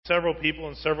several people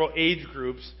in several age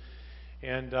groups.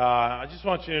 And I just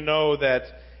want you to know that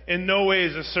in no way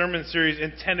is this sermon series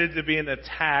intended to be an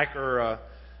attack or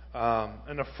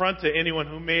an affront to anyone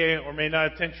who may or may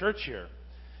not attend church here.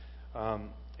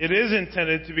 It is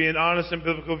intended to be an honest and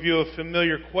biblical view of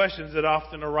familiar questions that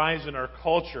often arise in our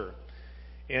culture.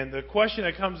 And the question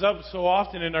that comes up so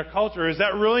often in our culture is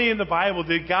that really in the Bible?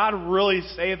 Did God really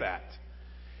say that?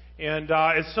 And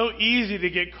it's so easy to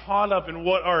get caught up in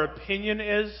what our opinion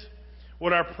is,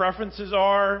 what our preferences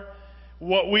are,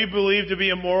 what we believe to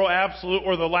be a moral absolute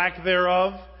or the lack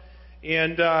thereof.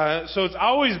 And so it's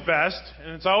always best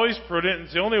and it's always prudent. And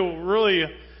it's the only really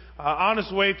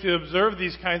honest way to observe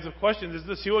these kinds of questions is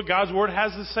to see what God's Word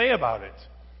has to say about it.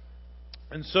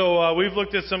 And so we've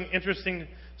looked at some interesting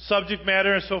subject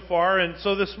matter so far. And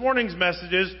so this morning's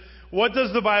message is, what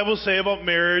does the Bible say about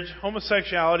marriage,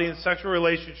 homosexuality, and sexual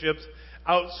relationships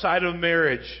outside of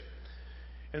marriage?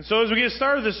 And so as we get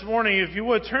started this morning, if you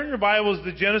would, turn your Bibles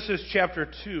to Genesis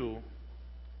chapter 2.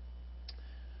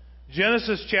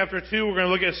 Genesis chapter 2, we're going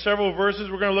to look at several verses.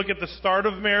 We're going to look at the start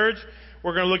of marriage.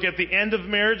 We're going to look at the end of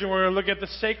marriage, and we're going to look at the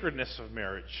sacredness of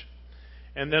marriage.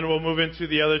 And then we'll move into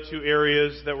the other two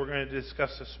areas that we're going to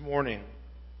discuss this morning.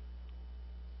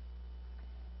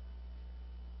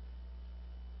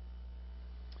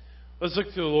 Let's look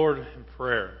to the Lord in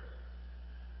prayer.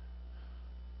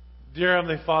 Dear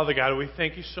Heavenly Father, God, we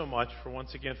thank you so much for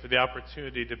once again for the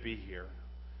opportunity to be here.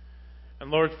 And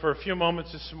Lord, for a few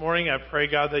moments this morning, I pray,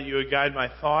 God, that you would guide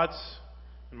my thoughts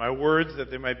and my words,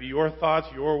 that they might be your thoughts,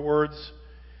 your words.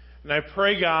 And I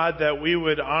pray, God, that we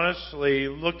would honestly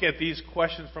look at these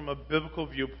questions from a biblical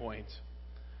viewpoint.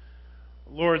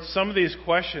 Lord, some of these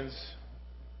questions,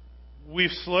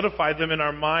 we've solidified them in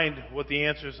our mind what the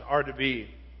answers are to be.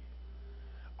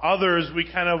 Others we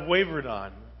kind of wavered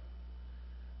on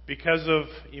because of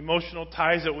emotional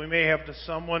ties that we may have to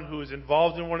someone who is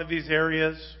involved in one of these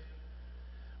areas.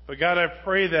 But God, I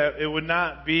pray that it would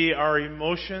not be our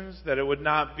emotions, that it would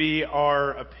not be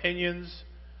our opinions,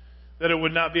 that it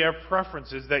would not be our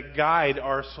preferences that guide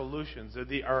our solutions,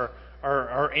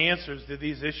 our answers to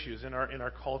these issues in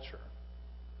our culture.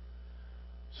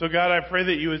 So God, I pray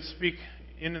that you would speak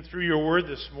in and through your word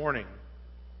this morning,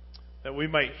 that we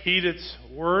might heed its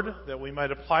word, that we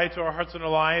might apply it to our hearts and our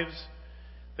lives,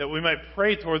 that we might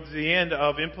pray towards the end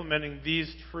of implementing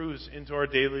these truths into our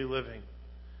daily living.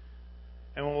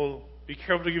 And we'll be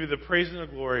careful to give you the praise and the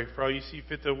glory for how you see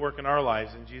fit to work in our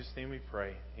lives. In Jesus' name we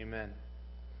pray. Amen.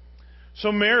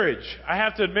 So marriage, I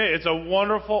have to admit, it's a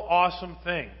wonderful, awesome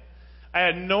thing. I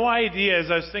had no idea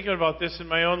as I was thinking about this in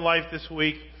my own life this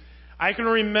week. I can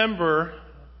remember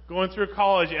going through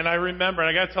college, and I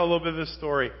got to tell a little bit of this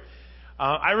story.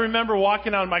 I remember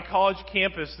walking on my college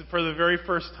campus for the very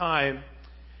first time,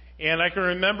 and I can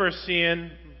remember seeing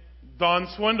Don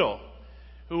Swindle,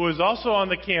 who was also on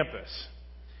the campus.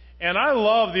 And I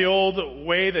love the old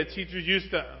way that teachers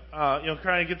used to,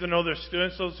 kind of get to know their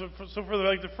students. So for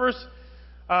the first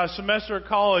semester of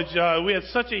college, we had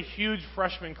such a huge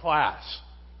freshman class.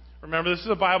 Remember, this is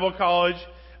a Bible college.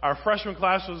 Our freshman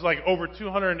class was like over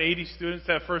 280 students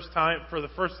for the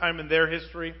first time in their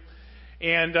history.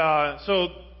 And so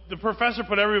the professor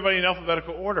put everybody in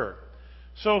alphabetical order.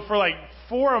 So for like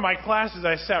 4 of my classes,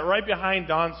 I sat right behind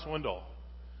Don Swindle.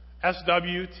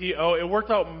 SWTO. It worked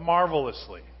out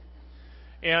marvelously.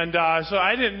 And so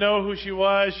I didn't know who she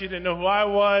was. She didn't know who I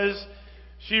was.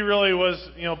 She really was,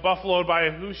 buffaloed by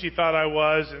who she thought I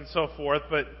was and so forth.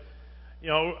 But,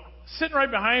 sitting right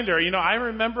behind her, I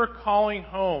remember calling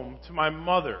home to my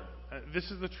mother. This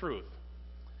is the truth.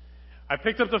 I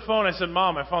picked up the phone. I said,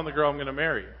 Mom, I found the girl I'm going to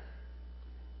marry.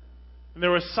 And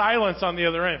there was silence on the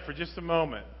other end for just a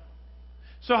moment.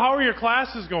 So how are your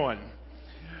classes going?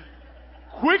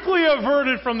 Quickly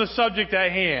averted from the subject at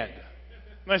hand.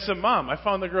 And I said, Mom, I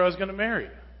found the girl I was going to marry.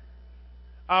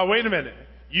 Wait a minute.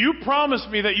 You promised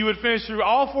me that you would finish through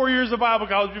all 4 years of Bible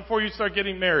college before you start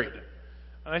getting married.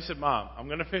 And I said, Mom, I'm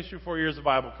going to finish through 4 years of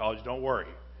Bible college. Don't worry.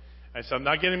 I said, I'm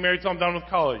not getting married till I'm done with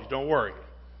college. Don't worry.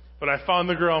 But I found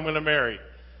the girl I'm going to marry.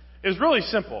 It's really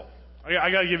simple.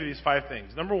 I got to give you these 5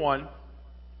 things. Number 1,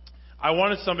 I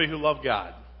wanted somebody who loved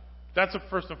God. That's the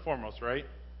first and foremost, right?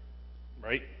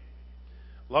 Right?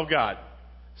 Love God.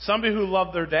 Somebody who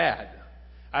loved their dad.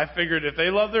 I figured if they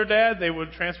loved their dad, they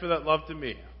would transfer that love to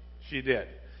me. She did.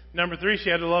 Number 3, she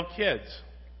had to love kids.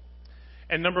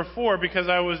 And number 4, because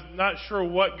I was not sure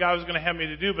what God was going to have me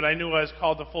to do, but I knew I was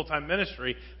called to full-time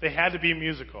ministry, they had to be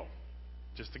musical.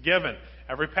 Just a given.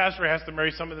 Every pastor has to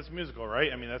marry someone that's musical,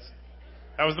 right? I mean,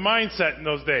 that was the mindset in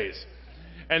those days.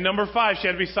 And number 5, she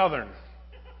had to be Southern.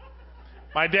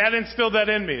 My dad instilled that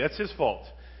in me. That's his fault.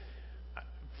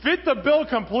 Fit the bill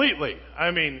completely.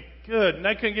 I mean, good. And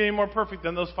I couldn't get any more perfect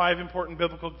than those 5 important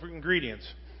biblical ingredients.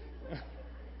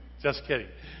 Just kidding.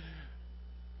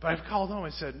 But I've called home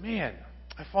and said, man,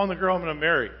 I found the girl I'm going to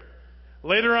marry.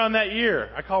 Later on that year,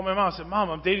 I called my mom and said, Mom,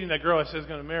 I'm dating that girl I said I was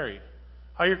going to marry.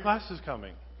 How are your classes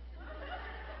coming?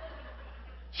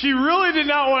 She really did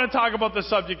not want to talk about the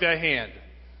subject at hand.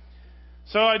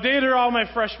 So I dated her all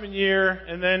my freshman year,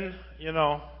 and then,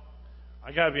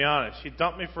 I got to be honest, she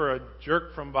dumped me for a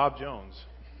jerk from Bob Jones.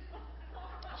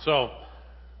 So,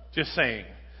 just saying.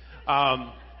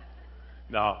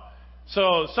 No.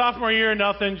 So, sophomore year,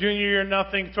 nothing. Junior year,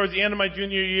 nothing. Towards the end of my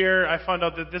junior year, I found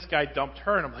out that this guy dumped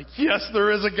her, and I'm like, yes,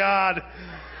 there is a God.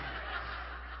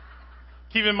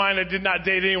 Keep in mind, I did not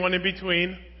date anyone in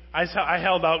between. I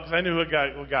held out because I knew what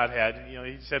God had.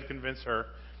 He said convince her.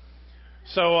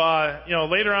 So,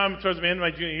 later on, towards the end of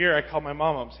my junior year, I called my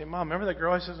mom up and said, Mom, remember that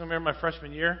girl I said I was going to marry my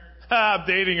freshman year? I'm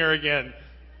dating her again.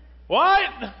 What?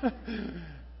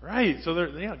 Right. So,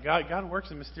 God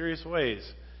works in mysterious ways.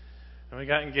 And we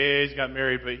got engaged, got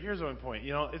married. But here's one point.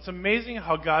 It's amazing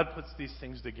how God puts these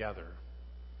things together.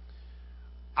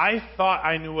 I thought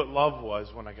I knew what love was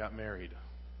when I got married.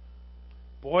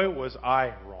 Boy, was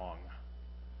I wrong.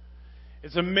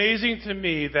 It's amazing to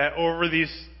me that over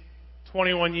these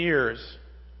 21 years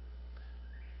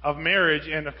of marriage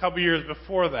and a couple years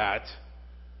before that,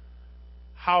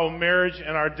 how marriage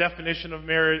and our definition of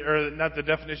marriage, or not the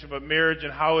definition, but marriage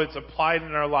and how it's applied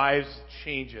in our lives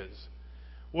changes.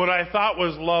 What I thought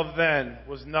was love then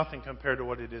was nothing compared to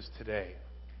what it is today.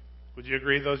 Would you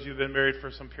agree, those of you who've been married for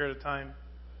some period of time?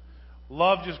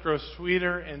 Love just grows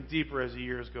sweeter and deeper as the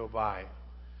years go by.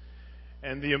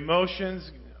 And the emotions,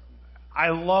 I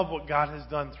love what God has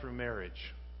done through marriage.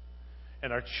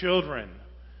 And our children.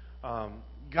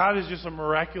 God is just a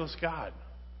miraculous God.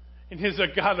 And He's a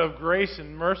God of grace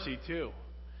and mercy too.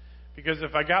 Because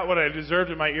if I got what I deserved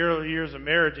in my early years of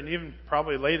marriage, and even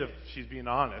probably late if she's being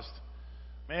honest,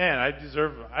 man,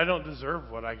 I don't deserve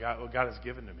what God has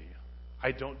given to me.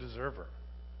 I don't deserve her.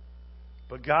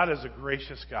 But God is a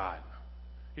gracious God.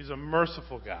 He's a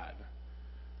merciful God.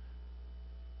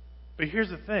 But here's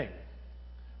the thing.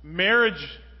 Marriage,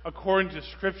 according to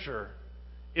Scripture,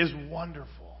 is wonderful.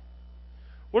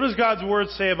 What does God's Word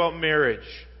say about marriage?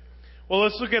 Well,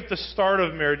 let's look at the start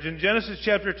of marriage. In Genesis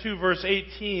chapter 2, verse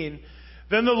 18,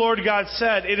 then the Lord God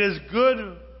said, it is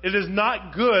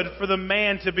not good for the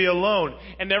man to be alone.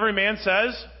 And every man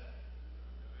says,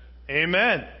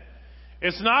 Amen.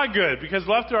 It's not good, because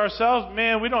left to ourselves,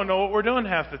 man, we don't know what we're doing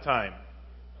half the time.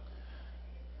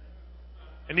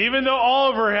 And even though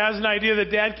Oliver has an idea that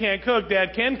Dad can't cook, Dad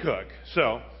can cook.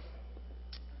 So,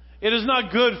 it is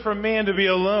not good for man to be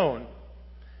alone.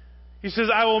 He says,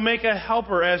 I will make a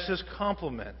helper as his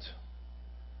complement.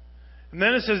 And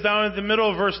then it says down at the middle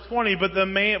of verse 20,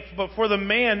 but for the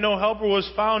man no helper was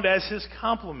found as his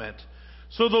complement.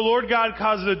 So the Lord God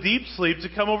caused a deep sleep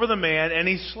to come over the man, and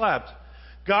he slept.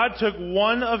 God took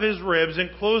one of his ribs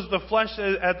and closed the flesh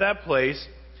at that place.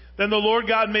 Then the Lord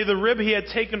God made the rib he had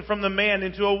taken from the man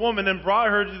into a woman and brought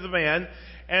her to the man.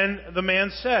 And the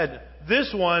man said,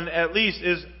 this one at least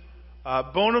is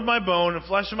bone of my bone and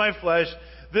flesh of my flesh.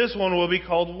 This one will be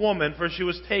called woman, for she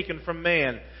was taken from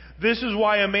man. This is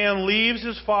why a man leaves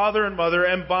his father and mother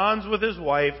and bonds with his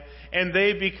wife, and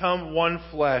they become one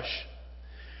flesh.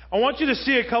 I want you to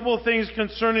see a couple of things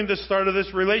concerning the start of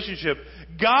this relationship.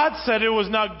 God said it was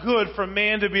not good for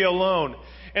man to be alone.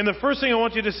 And the first thing I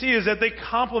want you to see is that they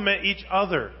complement each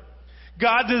other.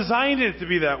 God designed it to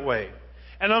be that way.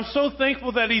 And I'm so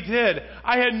thankful that He did.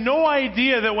 I had no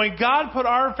idea that when God put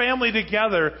our family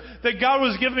together, that God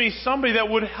was giving me somebody that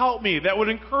would help me, that would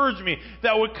encourage me,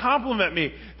 that would compliment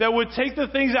me, that would take the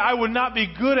things that I would not be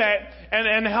good at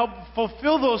and help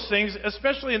fulfill those things,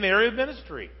 especially in the area of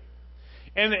ministry.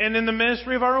 And in the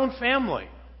ministry of our own family.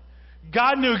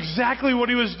 God knew exactly what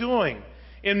He was doing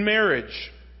in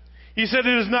marriage. He said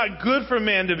it is not good for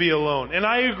man to be alone. And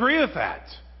I agree with that.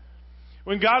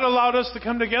 When God allowed us to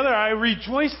come together, I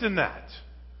rejoiced in that.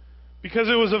 Because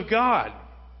it was of God.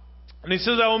 And He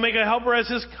says, I will make a helper as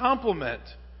his complement.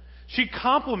 She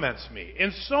complements me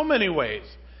in so many ways.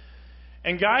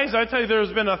 And guys, I tell you,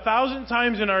 there's been 1,000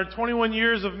 times in our 21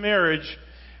 years of marriage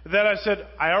that I said,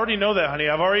 I already know that, honey.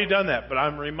 I've already done that. But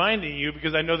I'm reminding you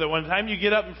because I know that one time you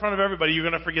get up in front of everybody, you're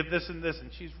going to forget this and this.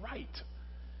 And she's right.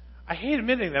 I hate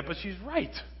admitting that, but she's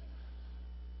right.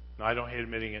 No, I don't hate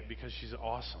admitting it because she's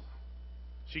awesome.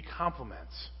 She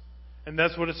compliments. And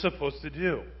that's what it's supposed to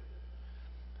do.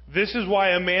 This is why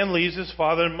a man leaves his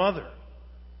father and mother.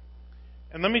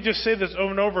 And let me just say this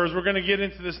over and over as we're going to get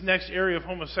into this next area of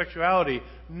homosexuality.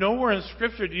 Nowhere in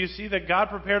Scripture do you see that God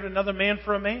prepared another man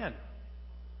for a man.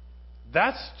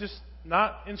 That's just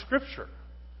not in Scripture.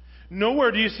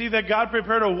 Nowhere do you see that God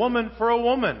prepared a woman for a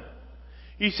woman.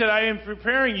 He said, I am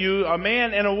preparing you, a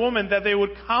man and a woman, that they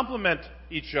would complement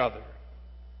each other.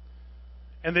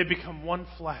 And they become one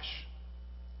flesh.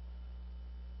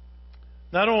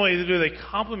 Not only do they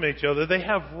complement each other, they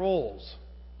have roles.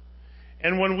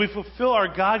 And when we fulfill our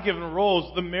God-given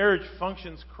roles, the marriage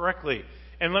functions correctly.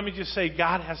 And let me just say,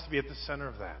 God has to be at the center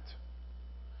of that.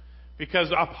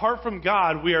 Because apart from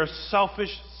God, we are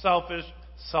selfish, selfish,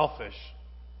 selfish.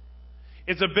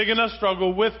 It's a big enough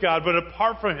struggle with God, but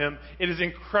apart from Him, it is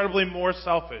incredibly more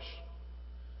selfish.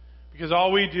 Because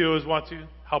all we do is want to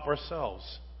help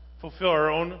ourselves, fulfill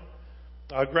our own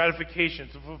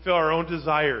gratifications, to fulfill our own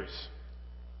desires.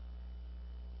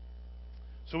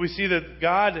 So we see that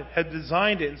God had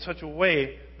designed it in such a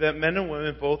way that men and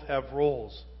women both have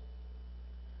roles.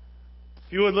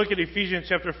 If you would look at Ephesians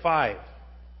chapter 5.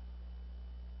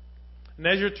 And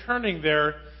as you're turning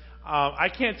there, I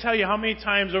can't tell you how many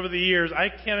times over the years,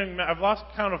 I've lost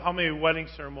count of how many wedding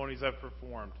ceremonies I've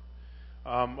performed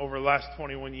over the last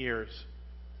 21 years.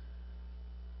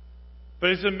 But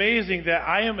it's amazing that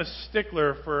I am a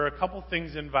stickler for a couple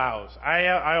things in vows.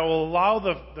 I will allow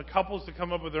the couples to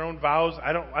come up with their own vows.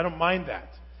 I don't mind that.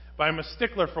 But I'm a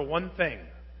stickler for one thing.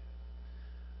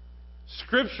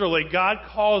 Scripturally, God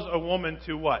calls a woman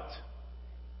to what?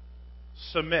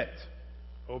 Submit.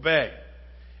 Obey.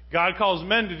 God calls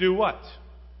men to do what?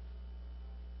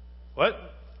 What?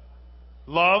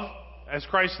 Love, as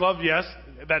Christ loved, yes,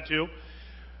 that too.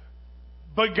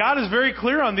 But God is very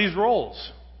clear on these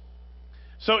roles.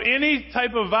 So any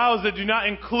type of vows that do not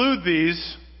include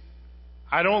these,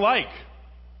 I don't like,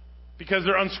 because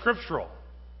they're unscriptural.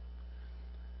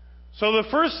 So the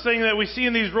first thing that we see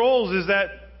in these roles is that,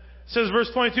 it says verse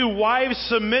 22, wives,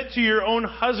 submit to your own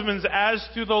husbands as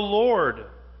to the Lord.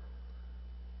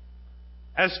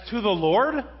 As to the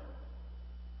Lord?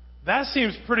 That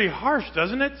seems pretty harsh,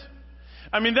 doesn't it?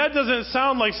 I mean, that doesn't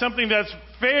sound like something that's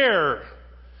fair.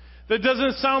 That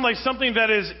doesn't sound like something that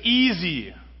is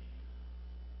easy.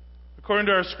 According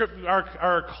to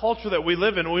our culture that we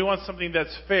live in, we want something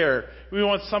that's fair. We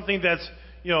want something that's,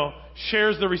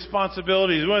 shares the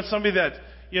responsibilities. We want something that,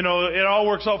 it all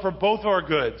works out for both our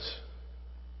goods.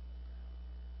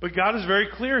 But God is very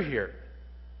clear here.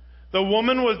 The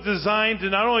woman was designed to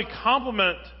not only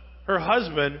complement her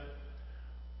husband,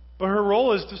 but her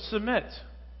role is to submit.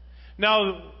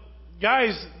 Now,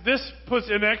 guys, this puts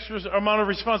an extra amount of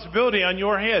responsibility on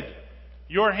your head,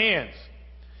 your hands.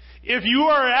 If you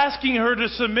are asking her to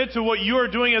submit to what you are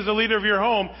doing as a leader of your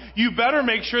home, you better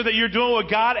make sure that you're doing what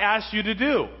God asked you to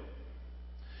do.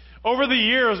 Over the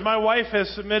years, my wife has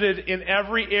submitted in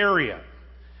every area.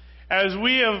 As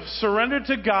we have surrendered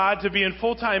to God to be in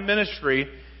full-time ministry,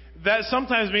 that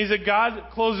sometimes means that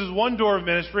God closes one door of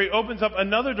ministry, opens up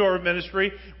another door of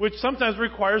ministry, which sometimes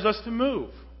requires us to move.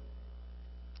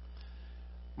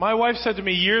 My wife said to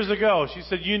me years ago, she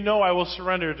said, I will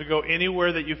surrender to go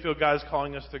anywhere that you feel God is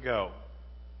calling us to go.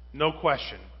 No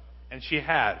question. And she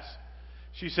has.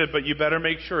 She said, but you better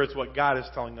make sure it's what God is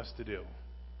telling us to do.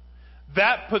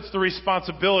 That puts the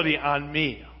responsibility on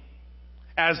me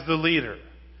as the leader.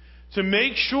 To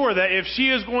make sure that if she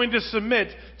is going to submit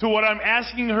to what I'm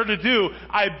asking her to do,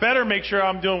 I better make sure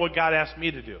I'm doing what God asked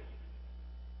me to do.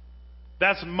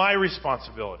 That's my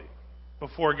responsibility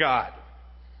before God.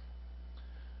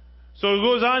 So it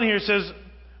goes on here, it says,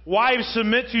 wives,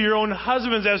 submit to your own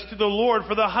husbands as to the Lord,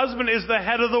 for the husband is the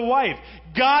head of the wife.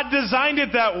 God designed it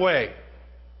that way.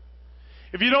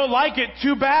 If you don't like it,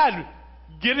 too bad.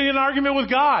 Get in an argument with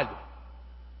God.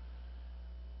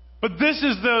 But this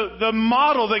is the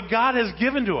model that God has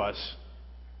given to us.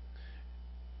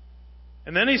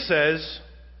 And then he says,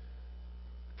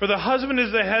 for the husband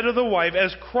is the head of the wife,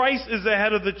 as Christ is the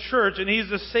head of the church, and he's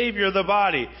the Savior of the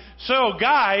body. So,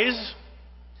 guys,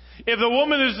 if the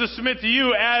woman is to submit to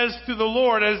you as to the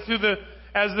Lord, as the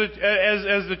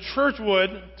church would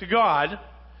to God,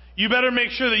 you better make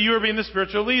sure that you are being the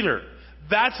spiritual leader.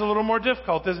 That's a little more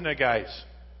difficult, isn't it, guys?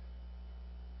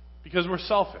 Because we're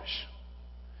selfish.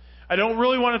 I don't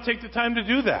really want to take the time to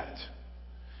do that.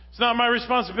 It's not my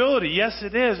responsibility. Yes,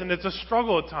 it is, and it's a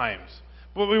struggle at times.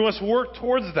 But we must work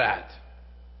towards that.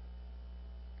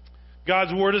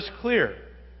 God's word is clear.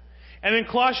 And in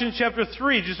Colossians chapter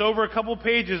 3, just over a couple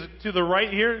pages to the right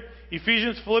here,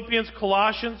 Ephesians, Philippians,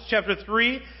 Colossians chapter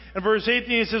 3, and verse 18,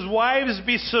 it says, wives,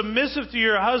 be submissive to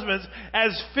your husbands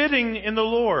as fitting in the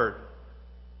Lord.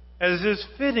 As is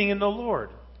fitting in the Lord.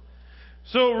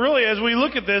 So really, as we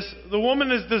look at this, the woman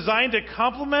is designed to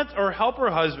complement or help her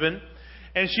husband,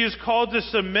 and she is called to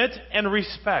submit and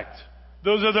respect.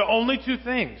 Those are the only two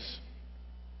things.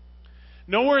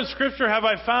 Nowhere in Scripture have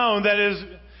I found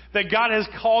that God has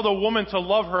called a woman to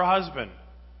love her husband.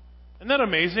 Isn't that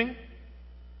amazing?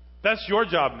 That's your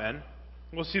job, men.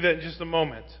 We'll see that in just a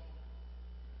moment.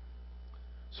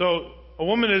 So, a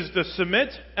woman is to submit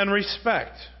and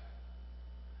respect.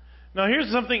 Now, here's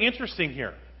something interesting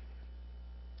here.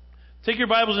 Take your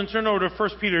Bibles and turn over to 1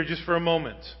 Peter just for a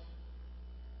moment.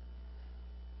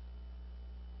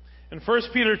 In 1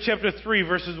 Peter chapter 3,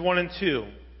 verses 1 and 2.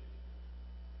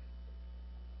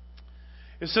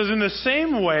 It says, "In the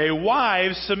same way,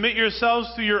 wives, submit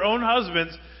yourselves to your own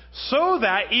husbands, so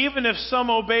that even if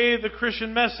some obey the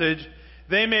Christian message,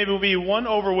 they may be won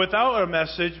over without a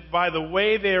message by the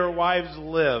way their wives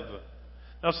live."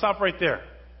 Now stop right there.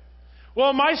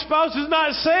 Well, my spouse is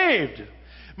not saved.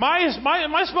 My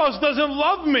spouse doesn't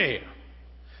love me.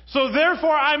 So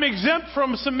therefore, I'm exempt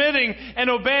from submitting and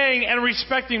obeying and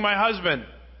respecting my husband.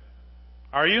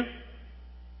 Are you?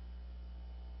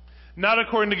 Not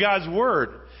according to God's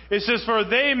Word. It says, "For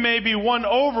they may be won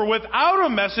over without a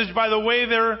message by the way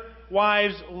their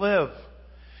wives live."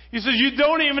 He says, you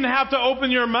don't even have to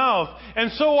open your mouth.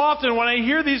 And so often when I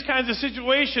hear these kinds of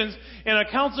situations in a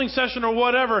counseling session or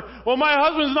whatever, well, my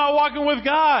husband's not walking with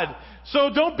God. So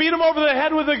don't beat him over the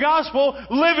head with the gospel.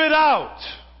 Live it out.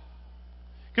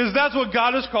 Because that's what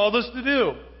God has called us to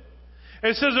do.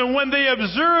 It says, "And when they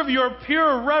observe your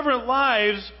pure, reverent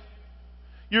lives,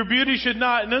 your beauty should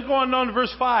not..." And then go on down to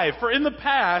verse 5. "For in the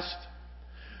past,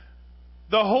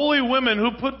 the holy women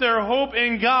who put their hope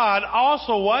in God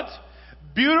also" what?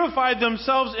 "Beautified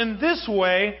themselves in this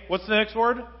way." What's the next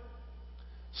word?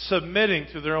 "Submitting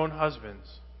to their own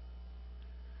husbands."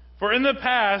 For in the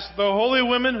past, the holy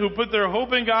women who put their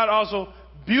hope in God also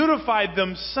beautified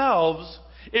themselves.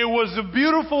 It was a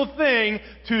beautiful thing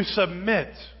to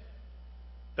submit.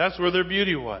 That's where their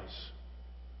beauty was.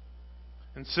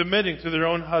 And submitting to their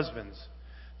own husbands.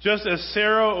 Just as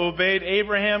Sarah obeyed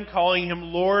Abraham, calling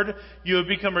him Lord, you have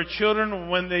become her children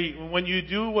when you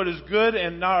do what is good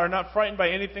and are not frightened by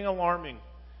anything alarming. It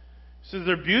says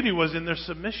their beauty was in their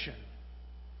submission.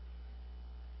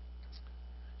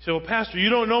 You say, "Well, Pastor, you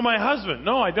don't know my husband."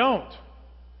 No, I don't.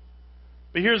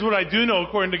 But here's what I do know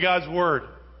according to God's Word.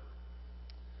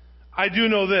 I do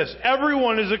know this.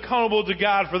 Everyone is accountable to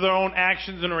God for their own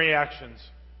actions and reactions.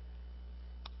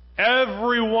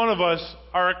 Every one of us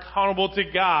are accountable to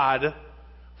God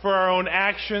for our own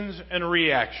actions and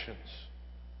reactions.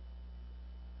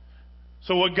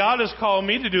 So what God has called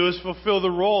me to do is fulfill the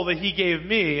role that He gave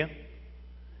me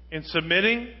in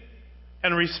submitting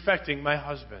and respecting my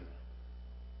husband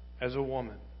as a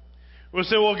woman. We'll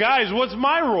say, "Well, guys, what's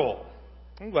my role?"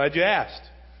 I'm glad you asked.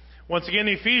 Once again,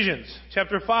 Ephesians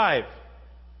chapter 5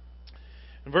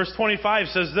 and verse 25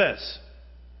 says this.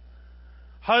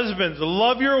 "Husbands,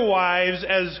 love your wives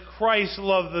as Christ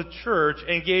loved the church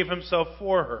and gave Himself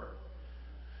for her,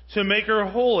 to make her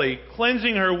holy,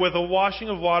 cleansing her with a washing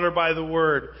of water by the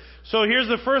word." So here's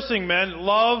the first thing, men.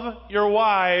 Love your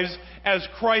wives as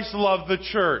Christ loved the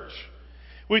church.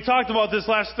 We talked about this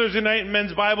last Thursday night in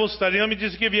men's Bible study. Let me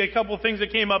just give you a couple of things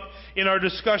that came up in our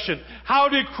discussion. How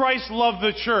did Christ love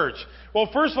the church? Well,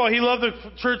 first of all, He loved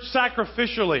the church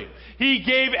sacrificially. He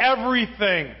gave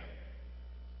everything.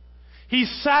 He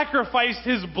sacrificed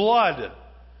His blood.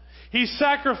 He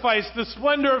sacrificed the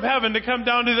splendor of heaven to come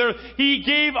down to the earth. He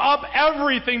gave up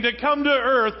everything to come to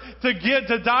earth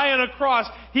to die on a cross.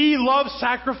 He loved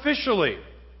sacrificially.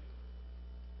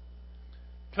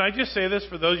 Can I just say this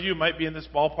for those of you who might be in this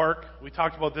ballpark? We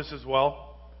talked about this as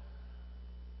well.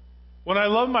 When I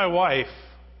love my wife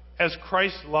as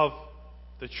Christ loved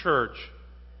the church,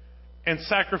 and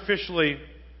sacrificially,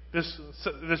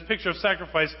 this picture of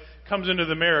sacrifice comes into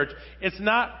the marriage, it's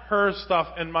not her stuff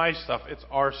and my stuff, it's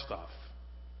our stuff.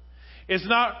 It's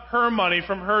not her money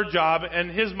from her job and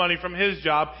his money from his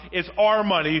job, it's our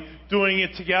money doing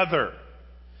it together.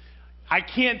 I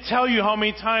can't tell you how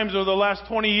many times over the last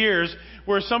 20 years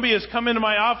where somebody has come into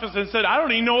my office and said, "I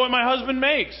don't even know what my husband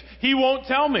makes. He won't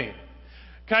tell me."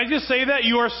 Can I just say that?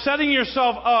 You are setting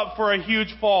yourself up for a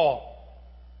huge fall.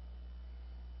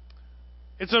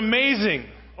 It's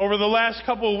amazing over the last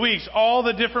couple of weeks, all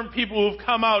the different people who've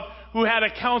come out who had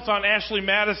accounts on Ashley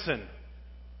Madison.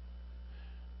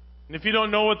 And if you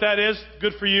don't know what that is,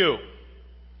 good for you.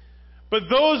 But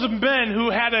those men who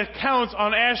had accounts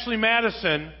on Ashley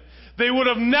Madison, they would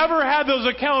have never had those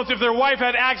accounts if their wife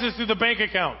had access to the bank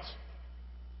accounts.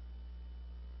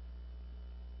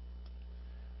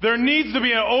 There needs to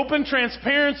be an open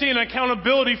transparency and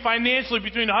accountability financially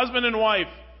between husband and wife.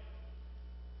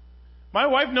 My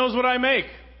wife knows what I make.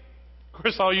 Of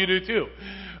course, all you do too.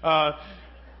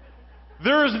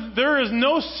 There is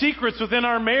no secrets within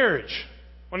our marriage.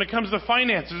 when it comes to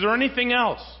finances or anything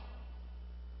else.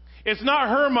 It's not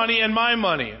her money and my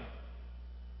money.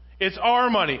 It's our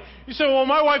money. You say, well,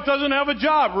 my wife doesn't have a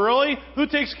job. Really? Who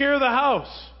takes care of the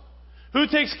house? Who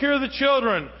takes care of the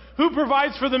children? Who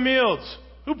provides for the meals?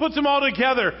 Who puts them all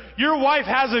together? Your wife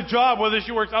has a job whether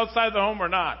she works outside the home or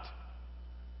not.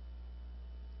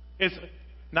 It's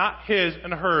not his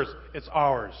and hers. It's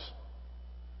ours.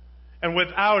 And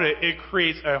without it, it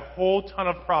creates a whole ton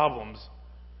of problems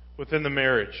within the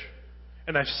marriage.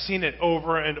 And I've seen it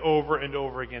over and over and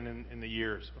over again in the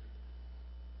years.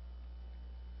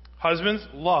 Husbands,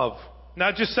 love.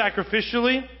 Not just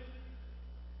sacrificially,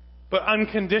 but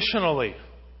unconditionally.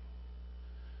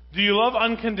 Do you love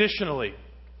unconditionally?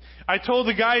 I told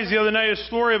the guys the other night a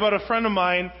story about a friend of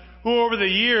mine who over the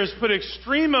years put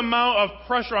extreme amount of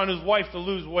pressure on his wife to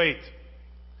lose weight.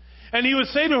 And he would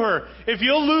say to her, if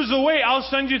you'll lose the weight, I'll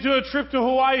send you to a trip to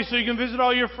Hawaii so you can visit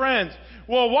all your friends.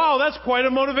 Well, wow, that's quite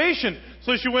a motivation.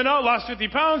 So she went out, lost 50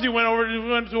 pounds. He went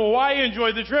to Hawaii,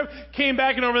 enjoyed the trip, came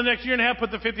back, and over the next year and a half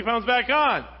put the 50 pounds back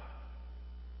on.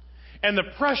 And the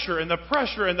pressure and the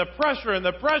pressure and the pressure and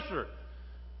the pressure.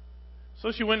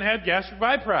 So she went and had gastric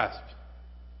bypass.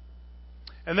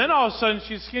 And then all of a sudden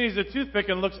she's skinny as a toothpick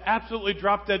and looks absolutely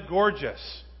drop dead gorgeous.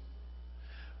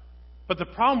 But the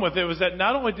problem with it was that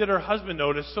not only did her husband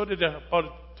notice, so did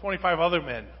about 25 other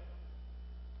men.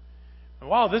 And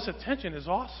wow, this attention is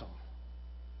awesome.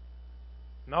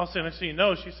 And all of a sudden, next thing you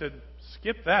know, she said,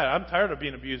 skip that. I'm tired of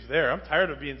being abused there. I'm tired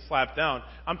of being slapped down.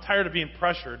 I'm tired of being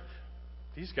pressured.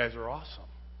 These guys are awesome.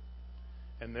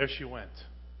 And there she went.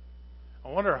 I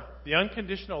wonder, the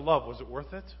unconditional love, was it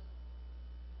worth it?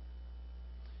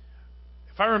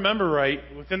 If I remember right,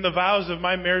 within the vows of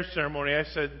my marriage ceremony, I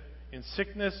said, in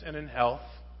sickness and in health,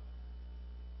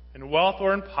 in wealth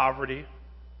or in poverty,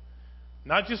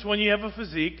 not just when you have a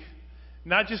physique,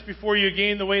 not just before you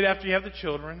gain the weight after you have the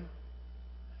children.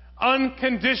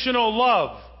 Unconditional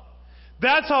love.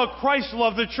 That's how Christ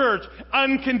loved the church,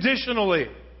 unconditionally.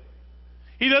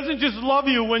 He doesn't just love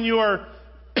you when you are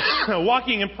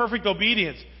walking in perfect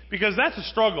obedience, because that's a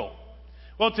struggle.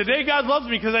 Well, today God loves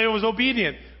me because I was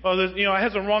obedient. Well, I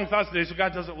had some wrong thoughts today, so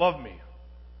God doesn't love me.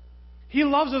 He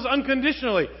loves us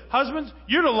unconditionally. Husbands,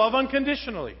 you're to love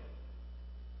unconditionally.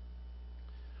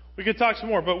 We could talk some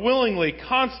more, but willingly,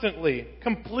 constantly,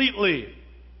 completely.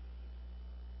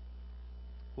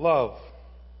 Love.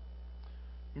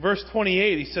 In verse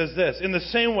 28, he says this, in the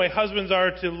same way, husbands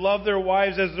are to love their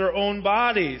wives as their own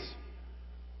bodies.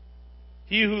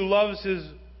 He who loves his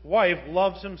wife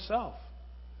loves himself.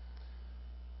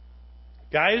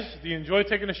 Guys, do you enjoy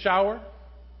taking a shower?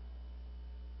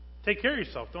 Take care of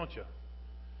yourself, don't you?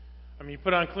 I mean, you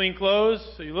put on clean clothes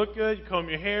so you look good, you comb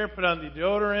your hair, put on the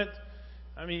deodorant.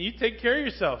 I mean, you take care of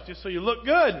yourself just so you look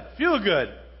good, feel good,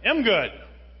 am good.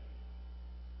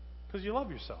 Because you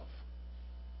love yourself.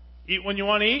 Eat when you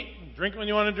want to eat, drink when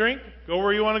you want to drink, go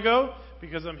where you want to go,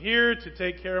 because I'm here to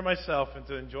take care of myself and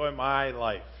to enjoy my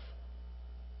life.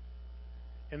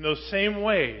 In those same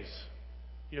ways,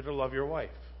 you have to love your wife.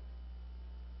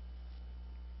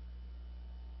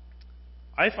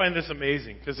 I find this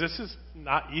amazing because this is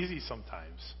not easy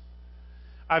sometimes.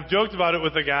 I've joked about it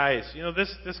with the guys.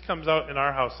 This comes out in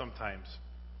our house sometimes.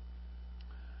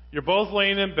 You're both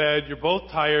laying in bed, you're both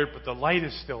tired, but the light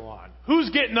is still on. Who's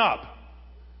getting up?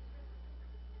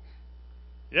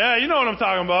 Yeah, you know what I'm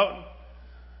talking about.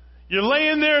 You're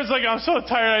laying there, it's like, I'm so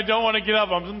tired, I don't want to get up.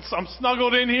 I'm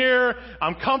snuggled in here,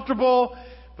 I'm comfortable,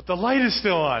 but the light is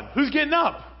still on. Who's getting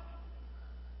up?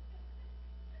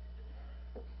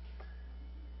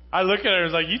 I look at her and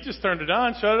it's like, you just turned it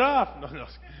on, shut it off.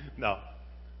 No.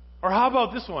 Or how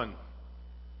about this one?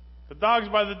 The dog's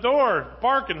by the door,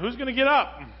 barking. Who's going to get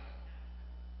up?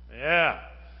 Yeah.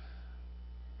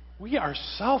 We are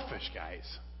selfish, guys.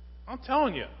 I'm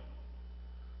telling you.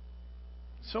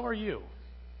 So are you.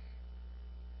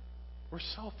 We're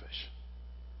selfish.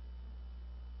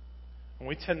 And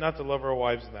we tend not to love our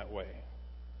wives in that way,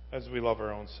 as we love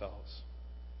our own selves.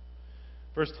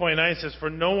 Verse 29 says, for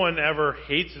no one ever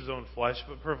hates his own flesh,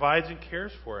 but provides and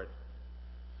cares for it.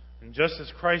 And just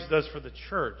as Christ does for the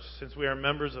church, since we are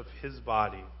members of his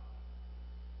body.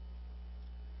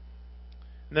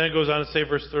 And then it goes on to say,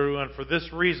 verse 31, for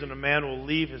this reason a man will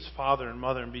leave his father and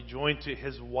mother and be joined to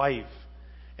his wife,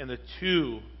 and the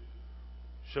two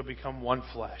shall become one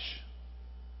flesh.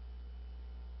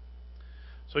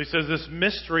 So he says this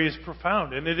mystery is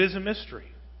profound, and it is a mystery.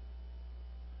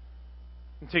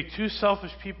 And take two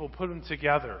selfish people, put them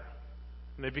together,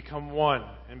 and they become one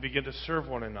and begin to serve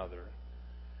one another.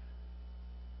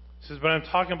 He says, but I'm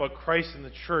talking about Christ and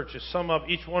the church. To sum up,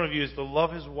 each one of you is to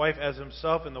love his wife as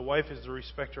himself, and the wife is to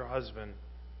respect her husband.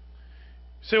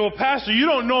 say, well, Pastor, you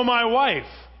don't know my wife.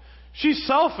 She's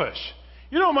selfish.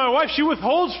 You know my wife, she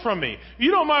withholds from me.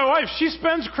 You know my wife, she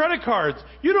spends credit cards.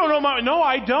 You don't know my... No,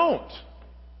 I don't.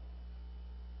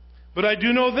 But I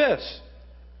do know this.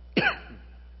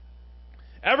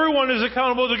 Everyone is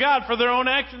accountable to God for their own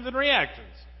actions and reactions.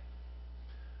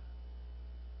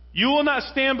 You will not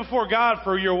stand before God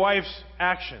for your wife's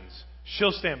actions.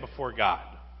 She'll stand before God.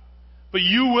 But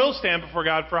you will stand before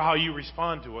God for how you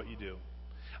respond to what you do.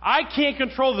 I can't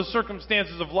control the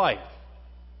circumstances of life.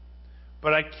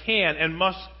 But I can and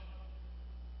must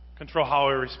control how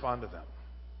I respond to them.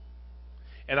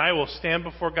 And I will stand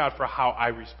before God for how I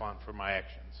respond for my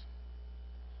actions.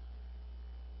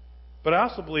 But I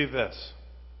also believe this.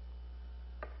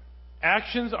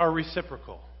 Actions are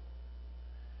reciprocal.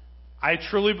 I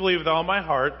truly believe with all my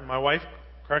heart, and my wife,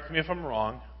 correct me if I'm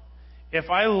wrong,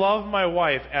 if I love my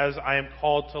wife as I am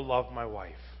called to love my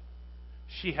wife,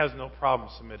 she has no problem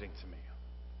submitting to me.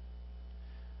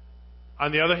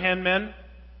 On the other hand, men,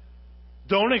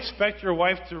 don't expect your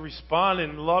wife to respond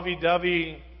in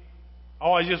lovey-dovey,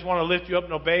 oh, I just want to lift you up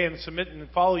and obey and submit and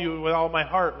follow you with all my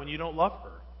heart when you don't love her.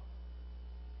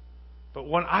 But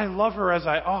when I love her as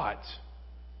I ought,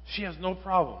 she has no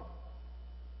problem.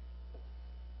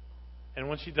 And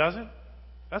when she doesn't,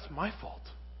 that's my fault.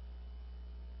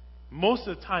 Most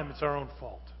of the time, it's our own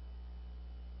fault.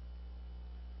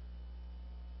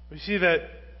 We see that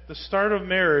the start of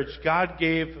marriage, God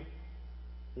gave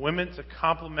women to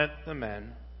complement the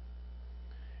men,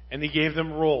 and He gave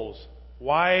them roles.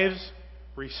 Wives,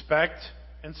 respect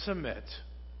and submit.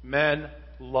 Men,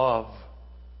 love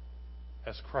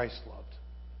as Christ loved.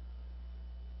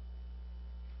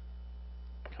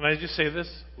 Can I just say this?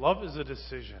 Love is a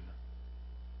decision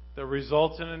that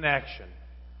results in an action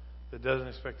that doesn't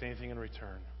expect anything in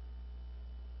return.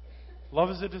 Love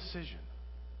is a decision.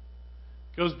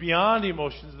 It goes beyond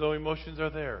emotions, though emotions are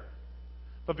there.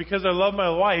 But because I love my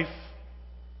wife,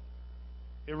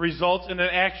 it results in an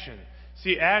action.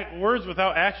 See, words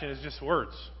without action is just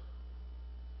words.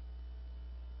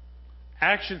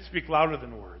 Actions speak louder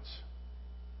than words.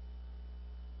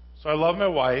 So I love my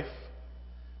wife.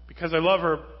 Because I love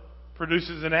her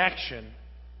produces an action.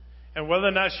 And whether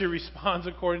or not she responds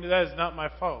according to that is not my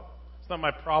fault. It's not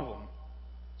my problem.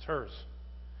 It's hers.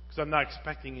 Because I'm not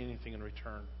expecting anything in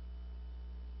return.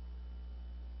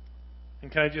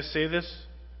 And can I just say this?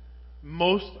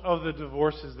 Most of the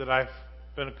divorces that I've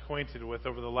been acquainted with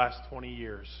over the last 20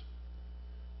 years,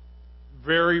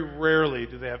 very rarely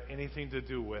do they have anything to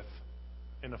do with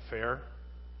an affair.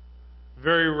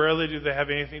 Very rarely do they have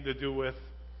anything to do with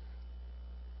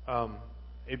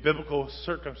a biblical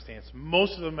circumstance.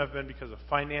 Most of them have been because of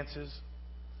finances.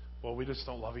 Well, we just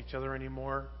don't love each other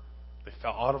anymore. They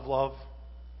fell out of love.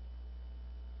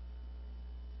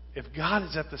 If God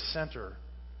is at the center,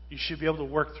 you should be able to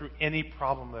work through any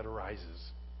problem that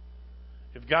arises.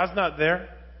 If God's not there,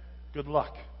 good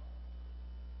luck.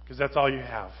 Because that's all you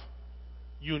have.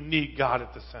 You need God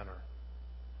at the center.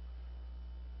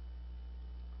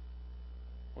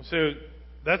 So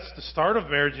that's the start of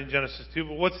marriage in Genesis 2,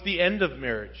 but what's the end of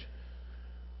marriage?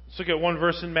 Let's look at one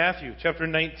verse in Matthew, chapter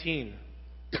 19.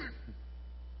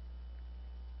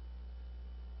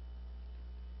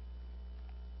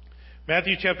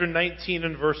 Matthew chapter 19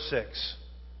 and verse 6.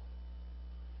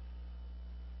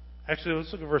 Actually,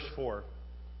 let's look at verse 4. It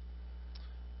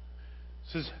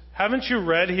says, "Haven't you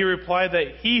read," he replied,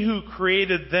 "that He who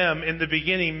created them in the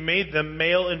beginning made them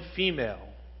male and female?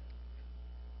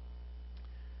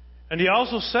 And He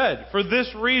also said, for this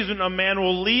reason a man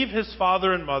will leave his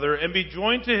father and mother and be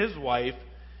joined to his wife,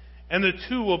 and the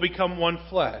two will become one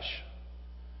flesh.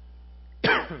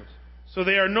 So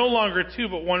they are no longer two,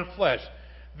 but one flesh.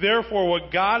 Therefore,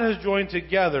 what God has joined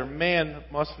together, man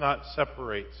must not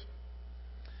separate."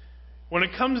 When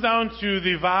it comes down to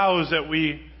the vows that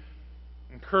we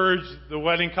encourage the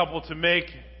wedding couple to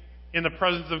make in the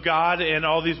presence of God and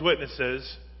all these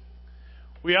witnesses,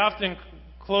 we often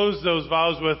close those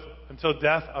vows with, "Until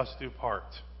death us do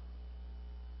part."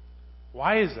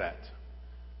 Why is that?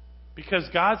 Because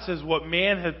God says what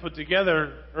man had put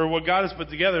together, or what God has put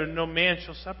together, no man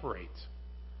shall separate.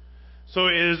 So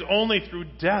it is only through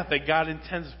death that God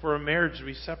intends for a marriage to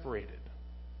be separated.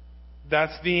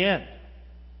 That's the end.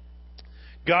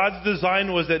 God's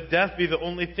design was that death be the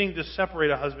only thing to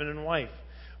separate a husband and wife.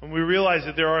 When we realize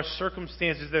that there are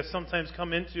circumstances that sometimes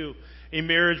come into a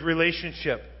marriage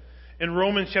relationship. In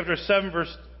Romans chapter 7,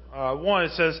 verse 1,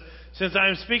 it says, "Since I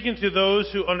am speaking to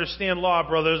those who understand law,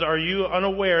 brothers, are you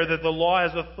unaware that the law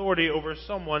has authority over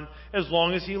someone as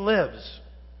long as he lives?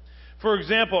 For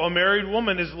example, a married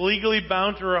woman is legally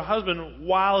bound to her husband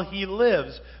while he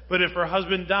lives, but if her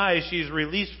husband dies, she is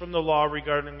released from the law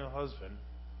regarding the husband.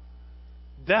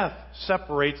 Death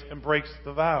separates and breaks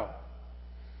the vow.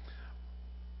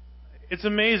 It's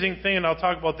an amazing thing, and I'll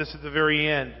talk about this at the very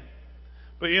end.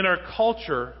 But in our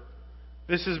culture,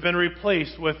 this has been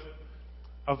replaced with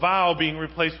a vow being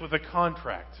replaced with a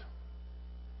contract.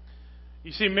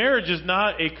 You see, marriage is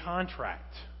not a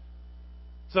contract.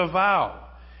 It's a vow.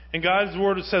 And God's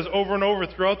Word says over and over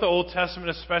throughout the Old Testament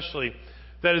especially,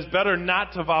 that it's better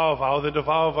not to vow a vow than to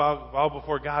vow a vow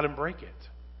before God and break it.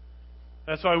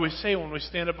 That's why we say when we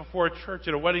stand up before a church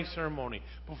at a wedding ceremony,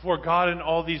 before God and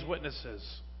all these witnesses.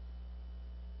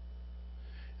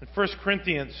 In 1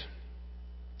 Corinthians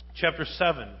chapter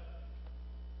 7,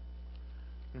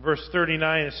 in verse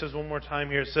 39, it says one more time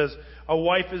here, it says, a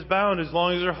wife is bound as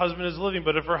long as her husband is living,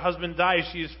 but if her husband dies,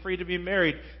 she is free to be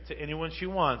married to anyone she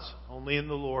wants, only in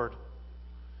the Lord.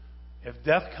 If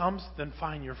death comes, then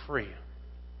fine, you're free.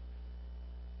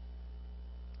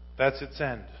 That's its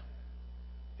end,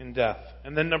 in death.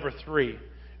 And then number 3,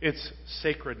 it's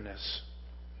sacredness.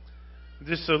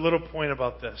 Just a little point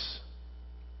about this.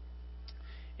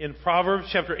 In Proverbs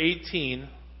chapter 18,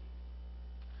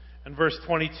 and verse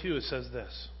 22, it says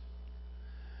this.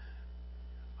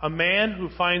 A man who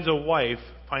finds a wife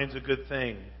finds a good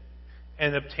thing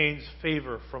and obtains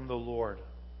favor from the Lord.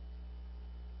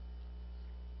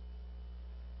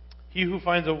 He who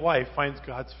finds a wife finds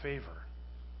God's favor.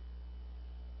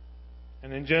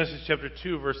 And in Genesis chapter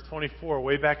 2, verse 24,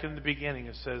 way back in the beginning,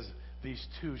 it says these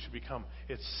two should become,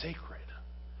 it's sacred.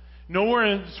 Nowhere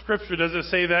in Scripture does it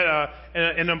say that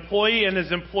an employee and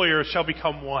his employer shall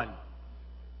become one.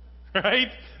 Right?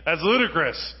 That's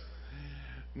ludicrous.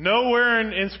 Nowhere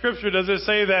in Scripture does it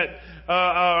say that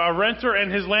a renter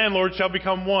and his landlord shall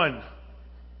become one.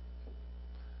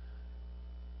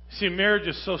 See, marriage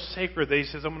is so sacred that he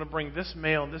says, I'm going to bring this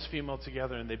male and this female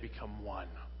together and they become one.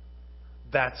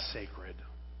 That's sacred.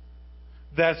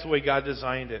 That's the way God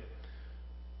designed it.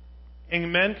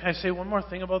 And men, can I say one more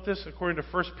thing about this? According to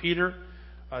 1 Peter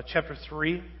chapter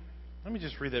 3. Let me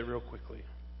just read that real quickly.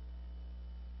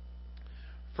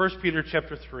 1 Peter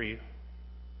chapter 3. It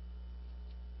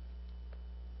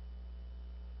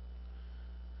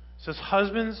says,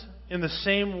 husbands, in the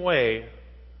same way,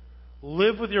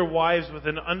 live with your wives with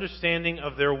an understanding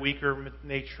of their weaker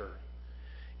nature,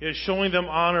 yet showing them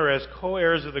honor as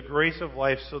co-heirs of the grace of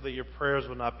life so that your prayers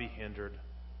will not be hindered.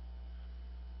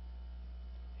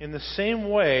 In the same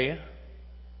way,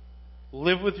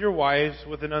 live with your wives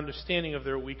with an understanding of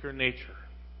their weaker nature.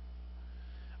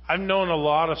 I've known a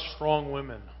lot of strong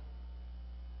women.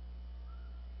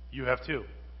 You have too.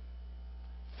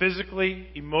 Physically,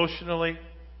 emotionally,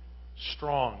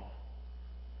 strong.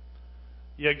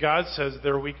 Yet God says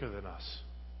they're weaker than us.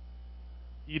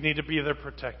 You need to be their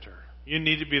protector. You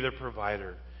need to be their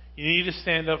provider. You need to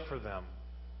stand up for them.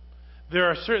 There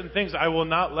are certain things I will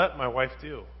not let my wife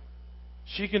do.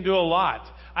 She can do a lot.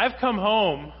 I've come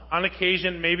home on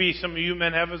occasion, maybe some of you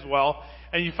men have as well,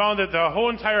 and you found that the whole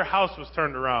entire house was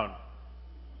turned around.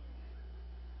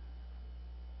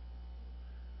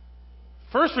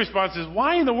 First response is,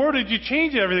 why in the world did you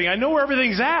change everything? I know where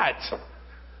everything's at.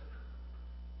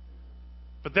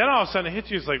 But then all of a sudden it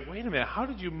hits you, it's like, wait a minute, how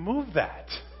did you move that?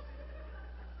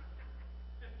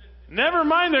 Never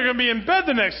mind, they're going to be in bed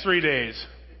the next 3 days.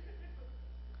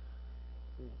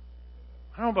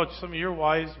 I don't know about some of your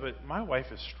wives, but my wife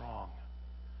is strong.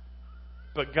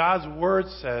 But God's Word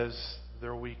says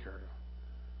they're weaker.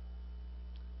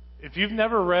 If you've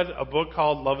never read a book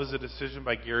called Love is a Decision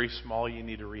by Gary Small, you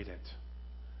need to read it.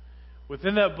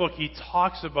 Within that book, he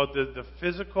talks about the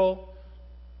physical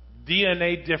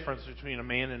DNA difference between a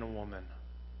man and a woman.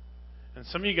 And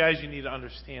some of you guys, you need to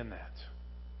understand that.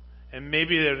 And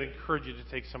maybe that would encourage you to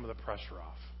take some of the pressure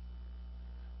off.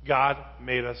 God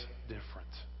made us different.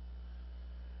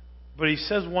 But he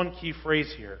says one key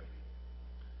phrase here.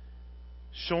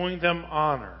 Showing them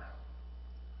honor.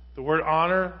 The word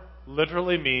honor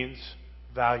literally means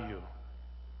value,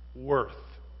 worth.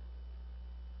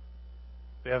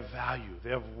 They have value. They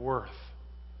have worth.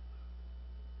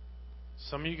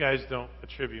 Some of you guys don't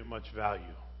attribute much value,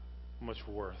 much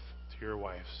worth to your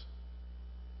wives.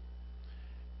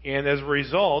 And as a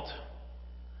result,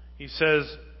 he says,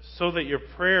 so that your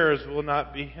prayers will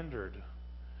not be hindered.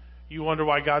 You wonder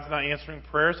why God's not answering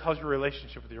prayers? How's your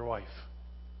relationship with your wife?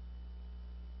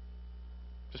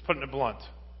 Just putting it blunt.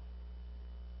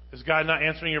 Is God not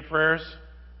answering your prayers?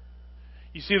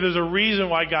 You see, there's a reason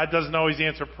why God doesn't always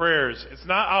answer prayers. It's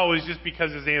not always just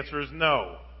because His answer is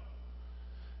no.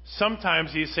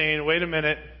 Sometimes He's saying, wait a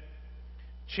minute,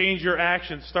 Change your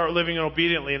actions. Start living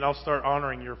obediently, and I'll start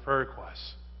honoring your prayer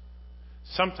requests.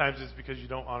 Sometimes it's because you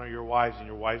don't honor your wives, and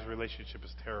your wives' relationship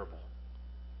is terrible.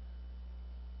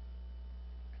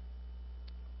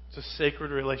 It's a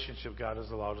sacred relationship God has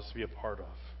allowed us to be a part of.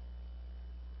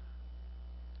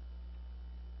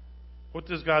 What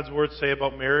does God's Word say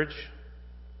about marriage?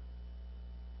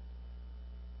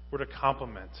 We're to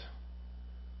complement.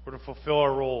 We're to fulfill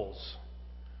our roles.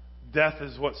 Death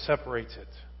is what separates it,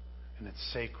 and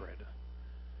it's sacred.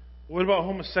 What about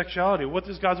homosexuality? What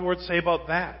does God's Word say about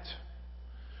that?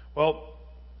 Well,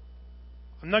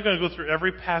 I'm not going to go through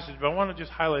every passage, but I want to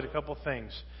just highlight a couple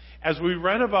things. As we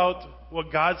read about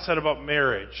what God said about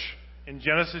marriage in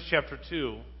Genesis chapter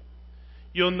 2,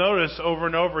 you'll notice over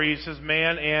and over He says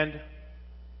man and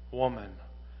woman.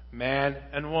 Man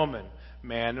and woman.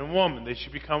 Man and woman. They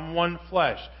should become one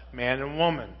flesh. Man and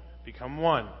woman become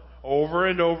one. Over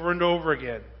and over and over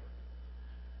again.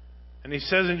 And He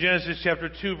says in Genesis chapter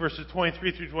 2, verses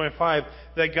 23 through 25,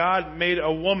 that God made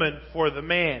a woman for the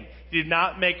man. He did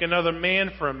not make another man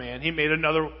for a man. He made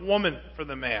another woman for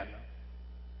the man.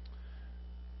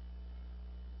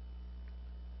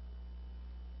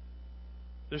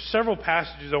 There's several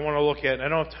passages I want to look at, and I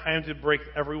don't have time to break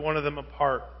every one of them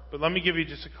apart. But let me give you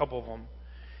just a couple of them.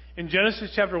 In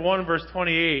Genesis chapter 1, verse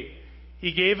 28,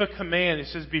 He gave a command. He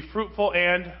says, be fruitful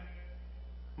and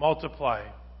multiply.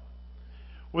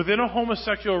 Within a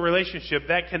homosexual relationship,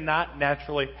 that cannot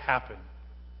naturally happen.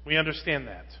 We understand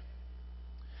that.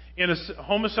 In a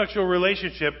homosexual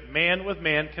relationship, man with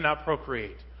man cannot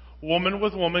procreate. Woman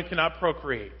with woman cannot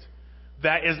procreate.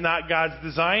 That is not God's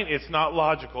design. It's not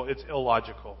logical. It's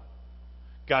illogical.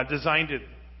 God designed it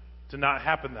to not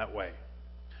happen that way.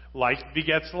 Like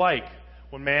begets like.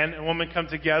 When man and woman come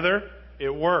together,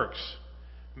 it works.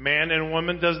 Man and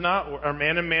woman does not, or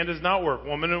man and man does not work.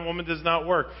 Woman and woman does not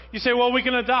work. You say, well, we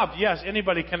can adopt. Yes,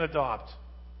 anybody can adopt.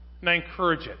 And I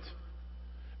encourage it.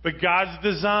 But God's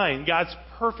design, God's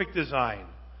perfect design,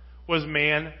 was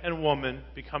man and woman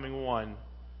becoming one,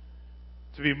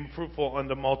 to be fruitful and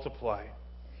to multiply.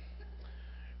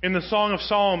 In the Song of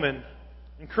Solomon,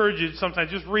 I encourage you sometimes,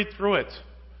 just read through it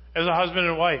as a husband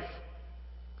and wife.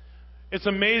 It's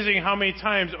amazing how many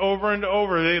times over and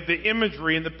over the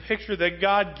imagery and the picture that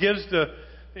God gives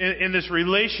in this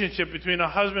relationship between a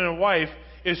husband and wife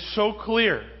is so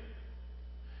clear.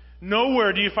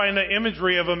 Nowhere do you find the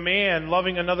imagery of a man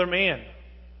loving another man.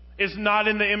 It's not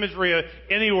in the imagery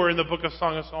anywhere in the book of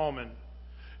Song of Solomon.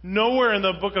 Nowhere in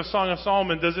the book of Song of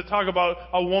Solomon does it talk about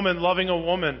a woman loving a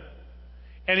woman.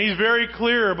 And he's very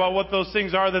clear about what those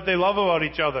things are that they love about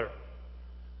each other.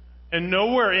 And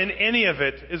nowhere in any of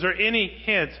it is there any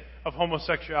hint of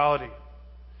homosexuality.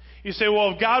 You say,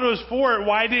 well, if God was for it,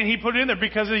 why didn't He put it in there?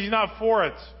 Because He's not for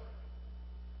it.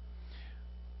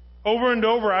 Over and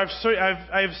over,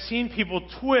 I've seen people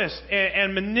twist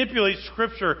and manipulate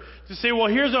Scripture to say, well,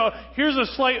 here's a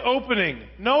slight opening.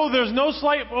 No, there's no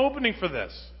slight opening for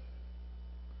this.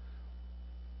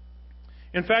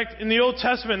 In fact, in the Old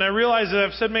Testament, and I realize that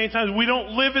I've said many times, we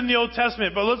don't live in the Old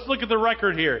Testament, but let's look at the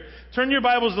record here. Turn your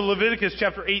Bibles to Leviticus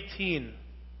chapter 18.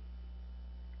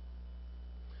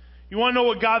 You want to know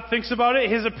what God thinks about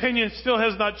it? His opinion still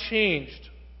has not changed.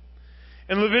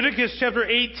 In Leviticus chapter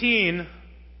 18,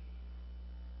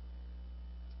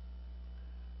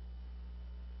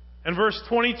 and verse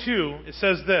 22, it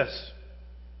says this.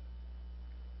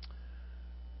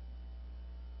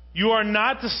 You are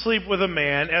not to sleep with a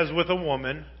man as with a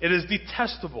woman. It is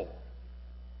detestable.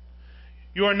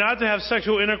 You are not to have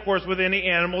sexual intercourse with any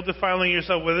animal, defiling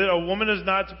yourself with it. A woman is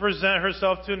not to present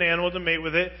herself to an animal to mate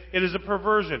with it. It is a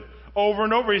perversion. Over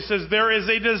and over he says, there is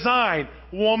a design,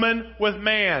 woman with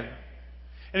man.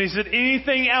 And he said,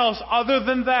 anything else other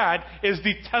than that is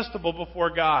detestable before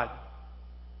God.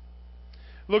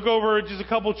 Look over just a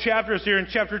couple chapters here in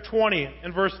chapter 20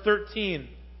 and verse 13.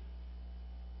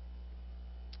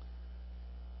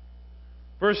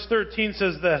 Verse 13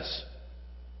 says this.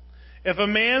 If a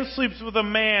man sleeps with a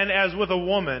man as with a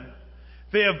woman,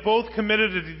 they have both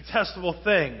committed a detestable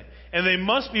thing, and they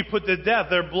must be put to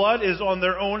death. Their blood is on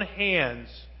their own hands.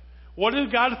 What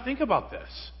did God think about this?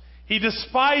 He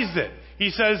despised it.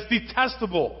 He says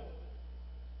detestable.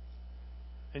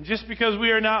 And just because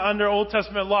we are not under Old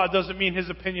Testament law doesn't mean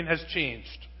His opinion has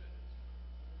changed.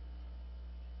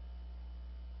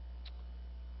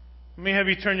 Let me have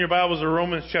you turn your Bibles to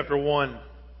Romans chapter 1.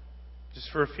 Just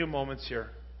for a few moments here.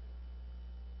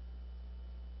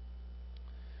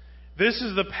 This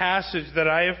is the passage that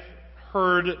I have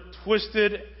heard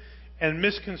twisted and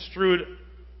misconstrued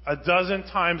a dozen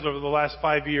times over the last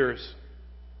 5 years.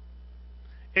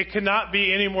 It cannot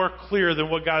be any more clear than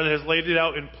what God has laid it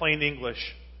out in plain English.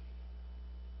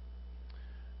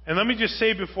 And let me just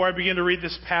say before I begin to read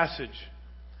this passage,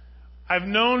 I've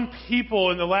known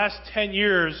people in the last 10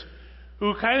 years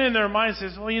who kind of in their mind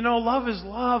says, well, love is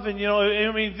love. And,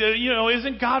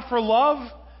 isn't God for love?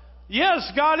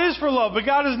 Yes, God is for love, but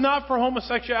God is not for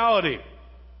homosexuality.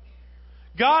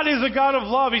 God is a God of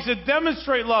love. He said,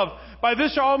 demonstrate love. By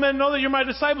this shall all men know that you're my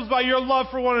disciples, by your love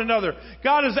for one another.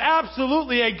 God is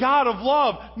absolutely a God of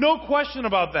love. No question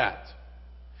about that.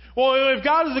 Well, if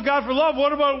God is a God for love,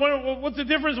 what's the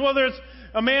difference whether it's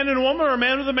a man and a woman, or a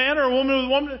man with a man, or a woman with a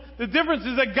woman? The difference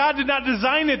is that God did not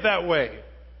design it that way.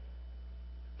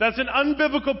 That's an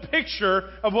unbiblical picture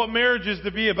of what marriage is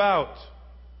to be about.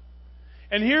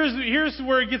 And here's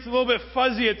where it gets a little bit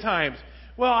fuzzy at times.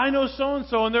 Well, I know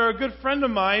so-and-so, and they're a good friend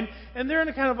of mine, and they're in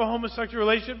a kind of a homosexual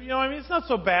relationship. It's not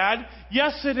so bad.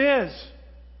 Yes, it is.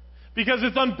 Because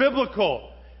it's unbiblical.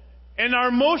 And our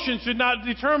emotions should not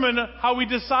determine how we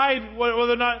decide whether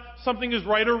or not something is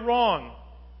right or wrong.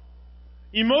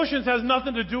 Emotions has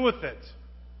nothing to do with it.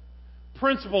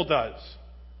 Principle does.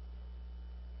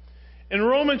 In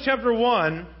Romans chapter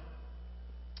 1,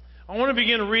 I want to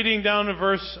begin reading down to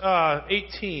verse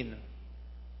 18.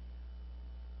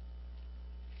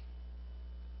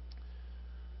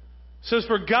 It says,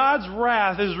 for God's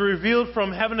wrath is revealed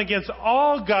from heaven against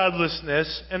all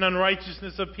godlessness and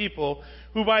unrighteousness of people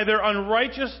who by their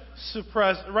righteousness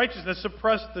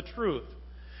suppress the truth.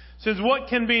 Since what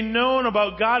can be known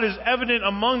about God is evident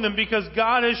among them because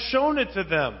God has shown it to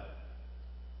them.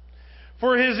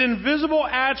 For His invisible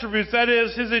attributes, that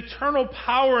is, His eternal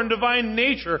power and divine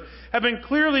nature, have been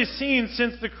clearly seen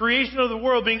since the creation of the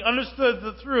world, being understood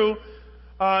through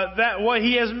that what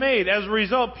He has made. As a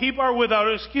result, people are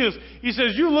without excuse. He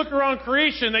says, you look around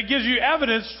creation, that gives you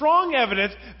evidence, strong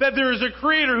evidence, that there is a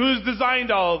Creator who has designed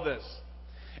all of this.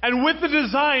 And with the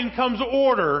design comes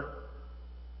order.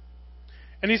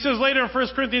 And he says later in 1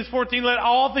 Corinthians 14, let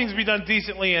all things be done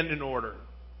decently and in order.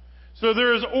 So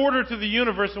there is order to the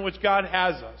universe in which God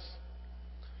has us.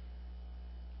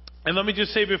 And let me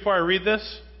just say before I read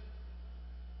this,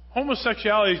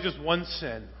 homosexuality is just one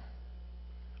sin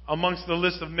amongst the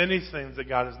list of many things that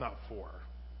God is not for.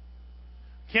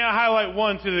 Can't highlight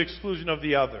one to the exclusion of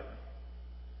the other.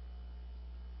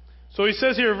 So he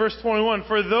says here in verse 21,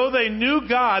 for though they knew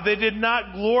God, they did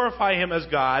not glorify Him as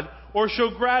God or show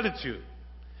gratitude.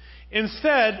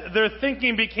 Instead, their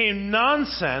thinking became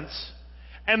nonsense,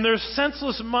 and their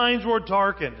senseless minds were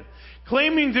darkened.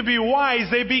 Claiming to be wise,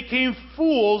 they became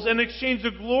fools and exchanged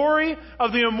the glory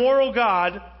of the immortal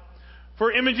God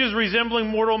for images resembling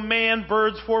mortal man,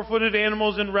 birds, four-footed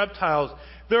animals, and reptiles.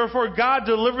 Therefore God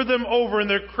delivered them over in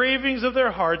their cravings of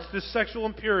their hearts to sexual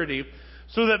impurity,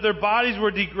 so that their bodies were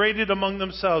degraded among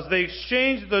themselves. They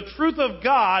exchanged the truth of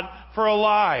God for a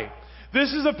lie.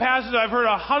 This is a passage I've heard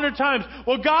 100 times.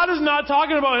 Well, God is not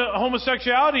talking about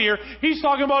homosexuality here. He's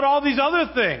talking about all these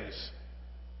other things.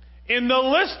 In the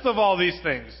list of all these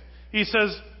things, He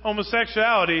says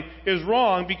homosexuality is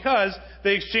wrong because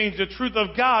they exchanged the truth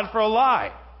of God for a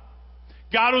lie.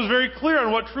 God was very clear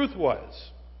on what truth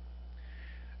was.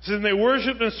 It says, they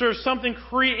worshiped and served something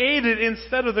created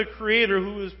instead of the Creator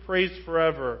who is praised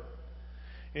forever.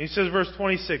 And he says, verse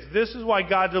 26, this is why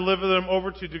God delivered them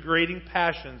over to degrading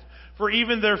passions. For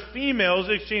even their females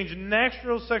exchanged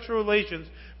natural sexual relations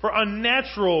for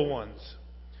unnatural ones.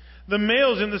 The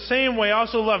males in the same way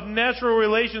also loved natural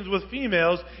relations with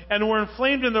females and were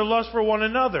inflamed in their lust for one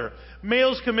another.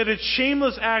 Males committed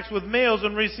shameless acts with males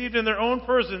and received in their own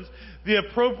persons the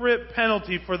appropriate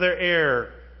penalty for their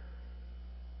error.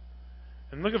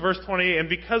 And look at verse 28. And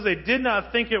because they did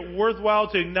not think it worthwhile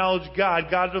to acknowledge God,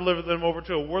 God delivered them over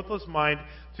to a worthless mind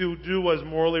to do what is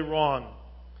morally wrong.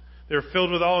 They're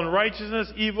filled with all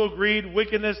unrighteousness, evil, greed,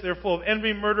 wickedness. They're full of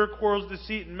envy, murder, quarrels,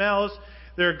 deceit, and malice.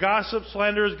 They're gossips,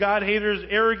 slanderers, God-haters,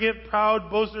 arrogant, proud,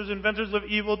 boasters, inventors of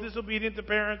evil, disobedient to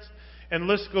parents, and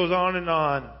list goes on and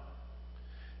on. It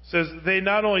says they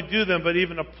not only do them, but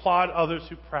even applaud others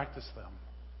who practice them.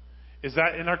 Is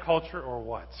that in our culture or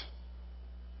what?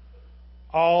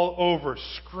 All over,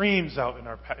 screams out in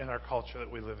our culture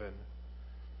that we live in.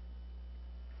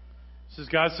 It says,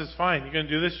 God says, fine, you're going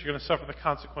to do this, you're going to suffer the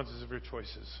consequences of your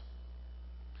choices.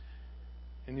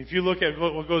 And if you look at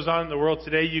what goes on in the world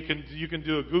today, you can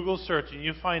do a Google search and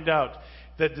you find out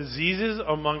that diseases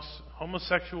amongst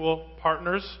homosexual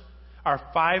partners are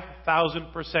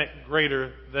 5,000%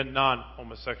 greater than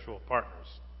non-homosexual partners.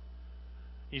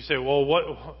 You say, well,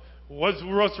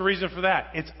 what's the reason for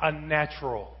that? It's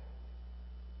unnatural.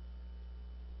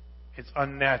 It's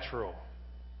unnatural.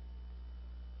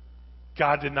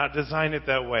 God did not design it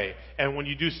that way. And when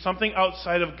you do something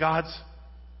outside of God's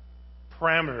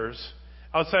parameters,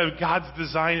 outside of God's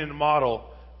design and model,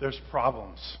 there's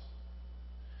problems.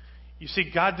 You see,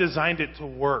 God designed it to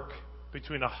work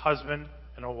between a husband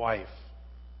and a wife.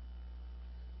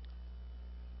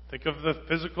 Think of the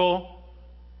physical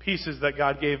pieces that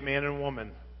God gave man and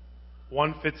woman.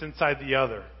 One fits inside the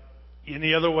other.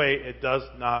 Any other way, it does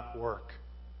not work.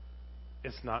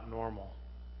 It's not normal.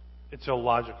 It's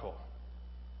illogical.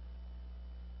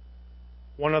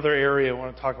 One other area I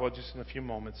want to talk about just in a few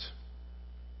moments.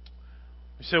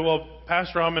 You say, well,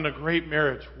 Pastor, I'm in a great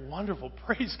marriage. Wonderful.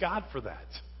 Praise God for that.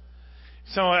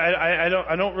 So I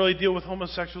don't really deal with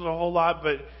homosexuals a whole lot,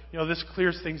 but this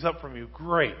clears things up for me.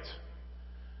 Great.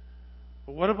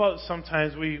 But what about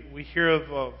sometimes we hear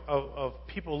of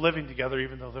people living together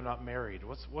even though they're not married?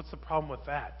 What's the problem with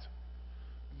that?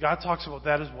 God talks about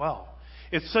that as well.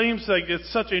 It seems like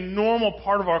it's such a normal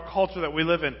part of our culture that we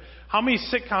live in. How many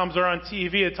sitcoms are on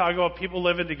TV that talk about people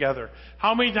living together?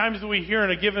 How many times do we hear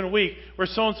in a given week where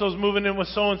so-and-so's moving in with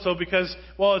so-and-so because,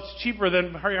 well, it's cheaper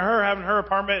than her having her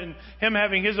apartment and him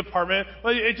having his apartment?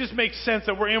 Well, it just makes sense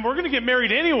that we're going to get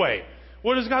married anyway.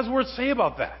 What does God's Word say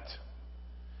about that?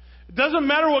 It doesn't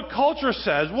matter what culture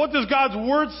says. What does God's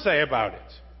Word say about it?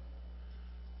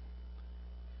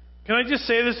 Can I just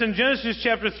say this? In Genesis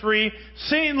chapter 3,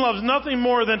 Satan loves nothing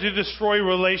more than to destroy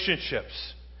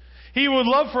relationships. He would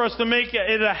love for us to make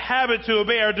it a habit to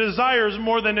obey our desires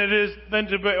more than it is than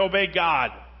to obey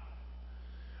God.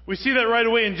 We see that right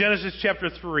away in Genesis chapter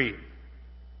 3.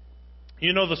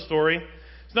 You know the story.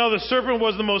 Now the serpent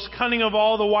was the most cunning of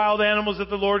all the wild animals that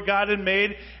the Lord God had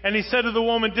made. And he said to the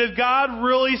woman, did God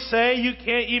really say you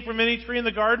can't eat from any tree in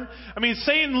the garden? I mean,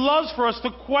 Satan loves for us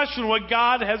to question what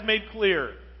God has made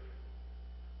clear.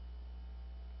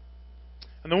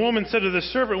 And the woman said to the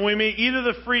serpent, we may eat of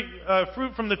the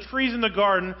fruit from the trees in the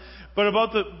garden, but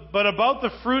about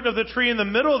the fruit of the tree in the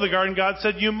middle of the garden, God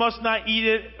said, you must not eat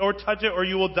it or touch it or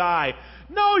you will die.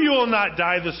 No, you will not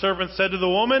die, the serpent said to the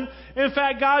woman. In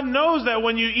fact, God knows that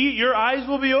when you eat, your eyes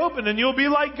will be opened and you'll be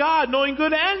like God, knowing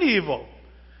good and evil.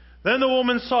 Then the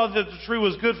woman saw that the tree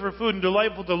was good for food and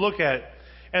delightful to look at,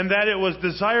 and that it was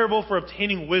desirable for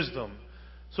obtaining wisdom.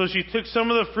 So she took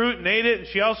some of the fruit and ate it, and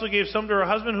she also gave some to her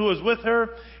husband who was with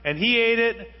her, and he ate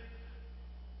it.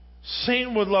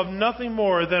 Satan would love nothing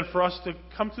more than for us to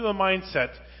come to the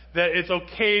mindset that it's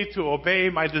okay to obey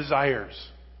my desires.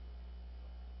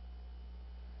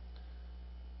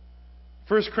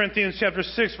 1 Corinthians chapter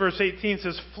 6, verse 18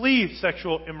 says, flee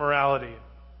sexual immorality.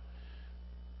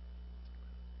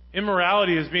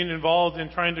 Immorality is being involved in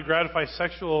trying to gratify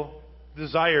sexual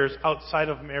desires outside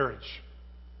of marriage.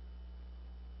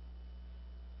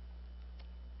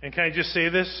 And can I just say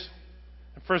this?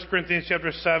 In 1 Corinthians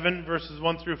chapter 7, verses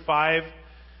 1 through 5,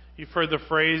 you've heard the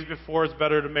phrase before, it's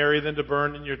better to marry than to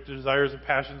burn in your desires and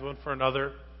passions one for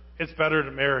another. It's better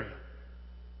to marry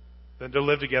than to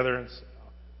live together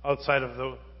outside of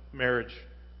the marriage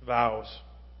vows.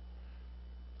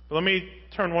 But let me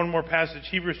turn one more passage,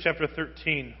 Hebrews chapter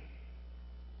 13.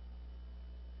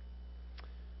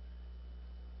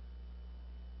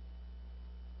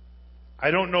 I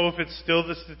don't know if it's still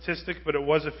the statistic, but it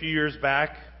was a few years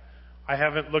back. I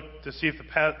haven't looked to see if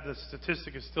the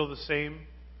statistic is still the same.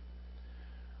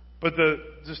 But the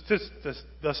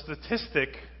statistic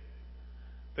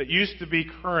that used to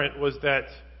be current was that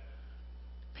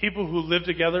people who live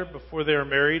together before they are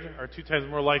married are 2 times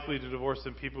more likely to divorce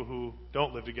than people who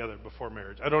don't live together before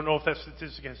marriage. I don't know if that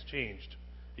statistic has changed.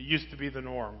 It used to be the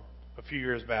norm a few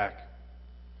years back.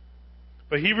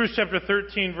 But Hebrews chapter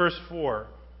 13, verse 4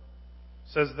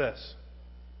 says this: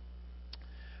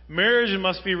 marriage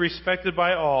must be respected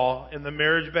by all, and the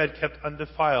marriage bed kept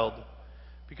undefiled,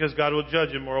 because God will judge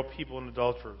immoral people and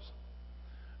adulterers.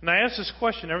 And I ask this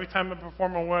question every time I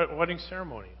perform a wedding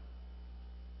ceremony.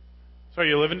 So are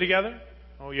you living together?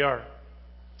 Oh, you are.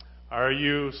 Are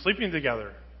you sleeping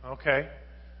together? Okay.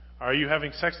 Are you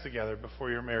having sex together before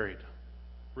you're married?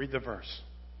 Read the verse.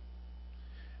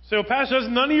 So, well, Pastor,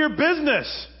 that's none of your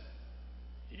business.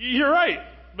 You're right.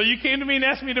 But you came to me and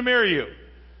asked me to marry you.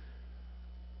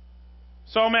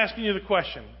 So I'm asking you the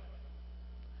question.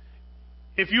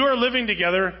 If you are living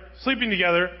together, sleeping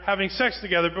together, having sex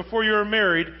together before you are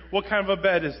married, what kind of a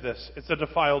bed is this? It's a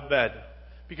defiled bed.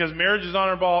 Because marriage is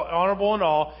honorable in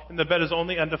all, and the bed is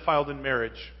only undefiled in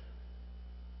marriage.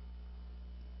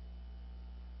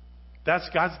 That's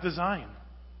God's design.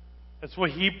 That's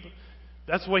what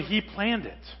He planned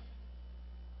it.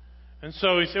 And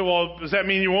so you say, well, does that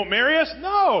mean you won't marry us?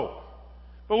 No.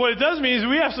 But what it does mean is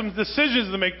we have some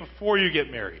decisions to make before you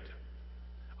get married.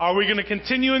 Are we going to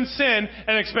continue in sin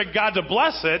and expect God to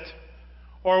bless it?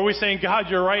 Or are we saying, God,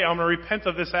 you're right, I'm going to repent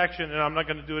of this action and I'm not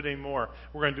going to do it anymore.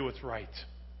 We're going to do what's right.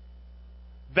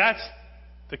 That's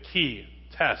the key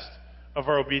test of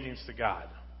our obedience to God.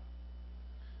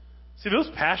 See, those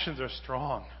passions are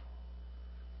strong.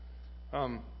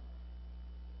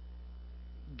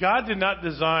 God did not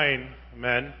design,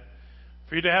 men,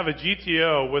 for you to have a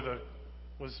GTO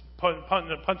was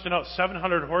punching out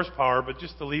 700 horsepower, but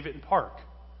just to leave it in park.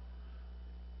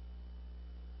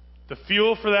 The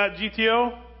fuel for that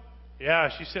GTO, yeah,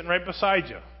 she's sitting right beside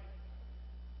you.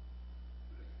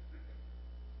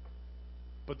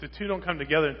 But the two don't come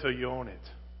together until you own it.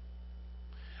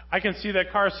 I can see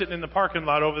that car sitting in the parking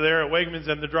lot over there at Wegmans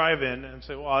and the drive-in and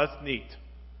say, wow, that's neat.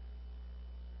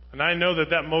 And I know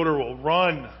that motor will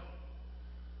run.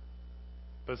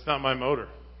 But it's not my motor.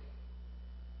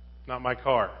 Not my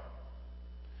car.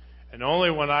 And only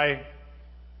when I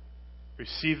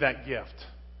receive that gift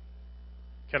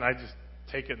can I just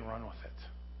take it and run with it.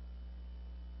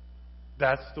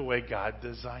 That's the way God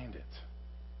designed it.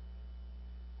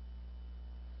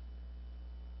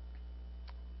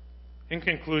 In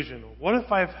conclusion, what if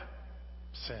I've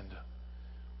sinned?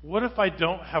 What if I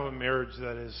don't have a marriage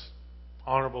that is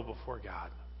honorable before God?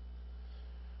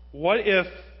 What if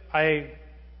I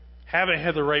haven't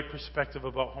had the right perspective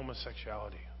about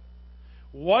homosexuality?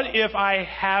 What if I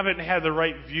haven't had the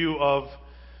right view of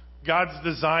God's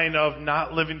design of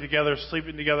not living together,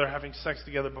 sleeping together, having sex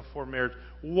together before marriage?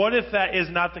 What if that is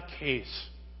not the case?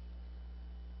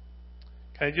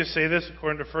 Can I just say this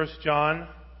according to 1 John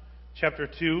chapter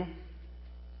 2,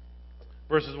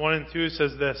 verses 1 and 2, it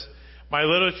says this: My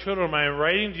little children, I am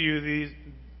writing you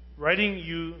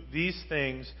these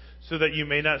things so that you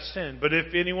may not sin. But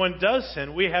if anyone does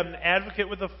sin, we have an advocate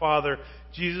with the Father,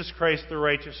 Jesus Christ, the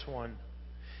righteous one.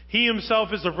 He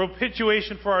himself is the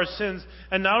propitiation for our sins,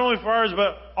 and not only for ours,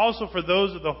 but also for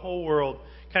those of the whole world.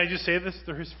 Can I just say this?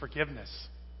 There is forgiveness.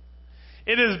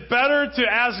 It is better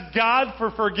to ask God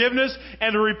for forgiveness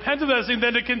and to repent of that sin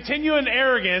than to continue in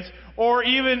arrogance or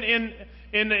even in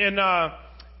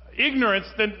ignorance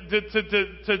than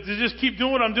to just keep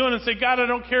doing what I'm doing and say, God, I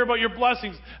don't care about your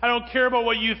blessings. I don't care about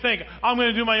what you think. I'm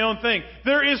going to do my own thing.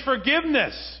 There is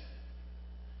forgiveness.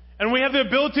 And we have the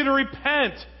ability to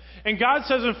repent. And God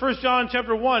says in 1 John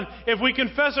chapter 1, if we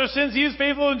confess our sins, He is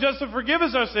faithful and just to forgive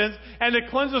us our sins and to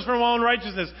cleanse us from all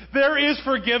unrighteousness. There is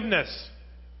forgiveness.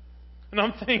 And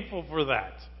I'm thankful for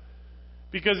that.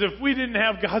 Because if we didn't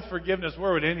have God's forgiveness,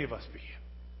 where would any of us be?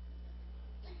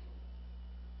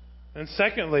 And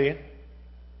secondly,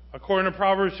 according to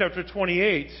Proverbs chapter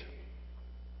 28,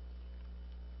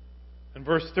 in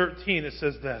verse 13, it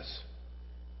says this: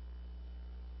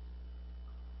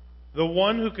 The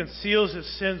one who conceals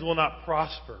his sins will not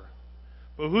prosper,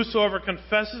 but whosoever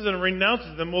confesses and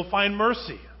renounces them will find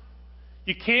mercy.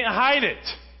 You can't hide it.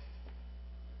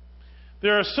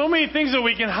 There are so many things that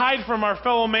we can hide from our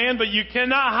fellow man, but you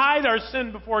cannot hide our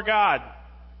sin before God.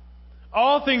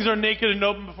 All things are naked and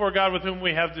open before God with whom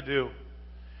we have to do.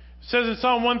 It says in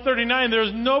Psalm 139, there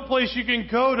is no place you can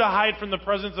go to hide from the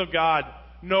presence of God.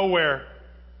 Nowhere.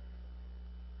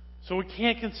 So we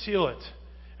can't conceal it.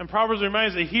 And Proverbs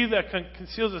reminds us that he that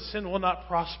conceals a sin will not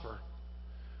prosper.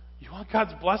 You want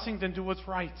God's blessing, then do what's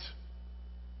right.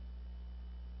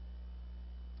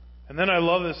 And then I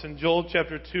love this in Joel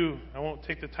chapter 2. I won't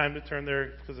take the time to turn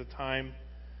there because of time.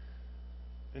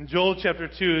 In Joel chapter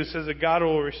 2, it says that God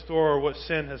will restore what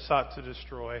sin has sought to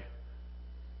destroy. You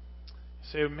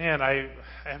say, man, I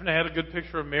haven't had a good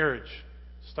picture of marriage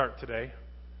start today.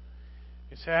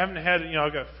 You say, I haven't had,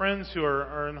 I've got friends who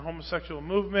are in the homosexual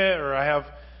movement, or I have,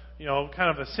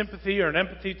 kind of a sympathy or an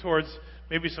empathy towards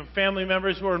maybe some family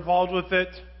members who are involved with it.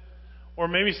 Or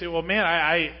maybe you say, well, man,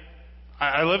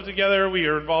 I live together, we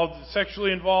are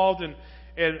sexually involved, and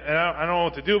I don't know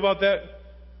what to do about that.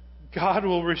 God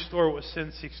will restore what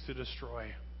sin seeks to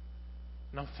destroy.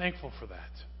 And I'm thankful for that.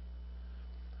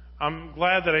 I'm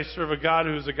glad that I serve a God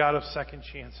who is a God of second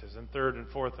chances, and third and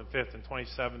fourth and fifth and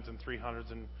 27s and 300s,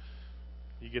 and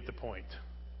you get the point.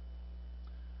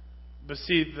 But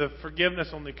see, the forgiveness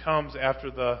only comes after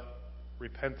the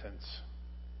repentance.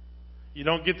 You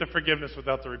don't get the forgiveness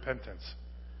without the repentance.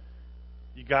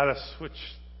 You got to switch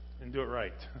and do it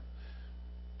right.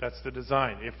 That's the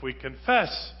design. If we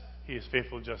confess, He is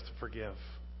faithful and just to forgive.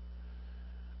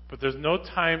 But there's no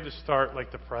time to start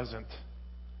like the present.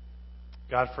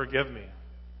 God, forgive me.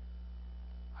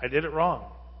 I did it wrong.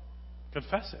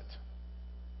 Confess it.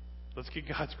 Let's get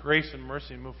God's grace and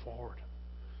mercy and move forward.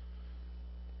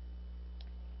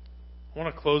 I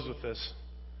want to close with this.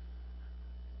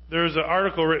 There's an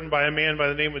article written by a man by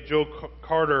the name of Joe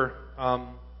Carter.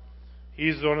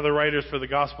 He's one of the writers for the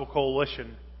Gospel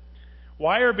Coalition.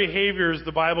 Why are behaviors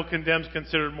the Bible condemns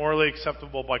considered morally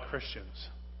acceptable by Christians?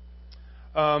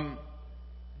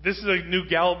 This is a new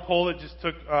Gallup poll that just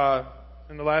took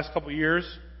in the last couple of years.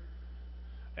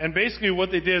 And basically what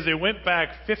they did is they went back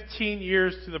 15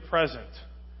 years to the present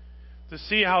to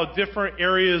see how different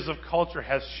areas of culture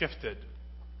has shifted.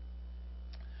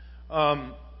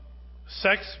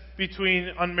 Sex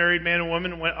between unmarried man and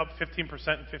woman went up 15%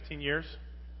 in 15 years.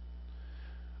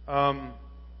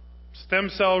 Stem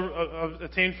cell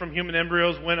obtained from human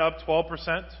embryos went up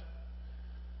 12%.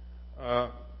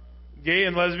 Gay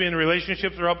and lesbian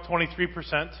relationships are up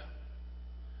 23%.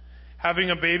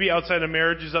 Having a baby outside of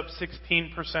marriage is up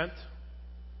 16%.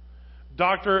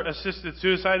 Doctor-assisted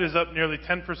suicide is up nearly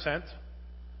 10%.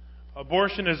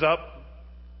 Abortion is up,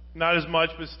 not as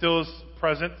much, but still is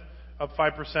present, up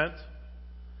 5%.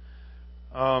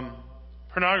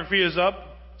 Pornography is up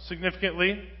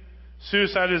significantly.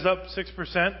 Suicide is up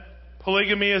 6%.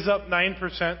 Polygamy is up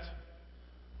 9%.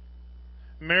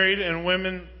 Married and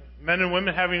women, men and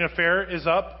women having an affair is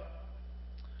up.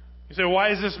 You say, why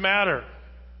does this matter?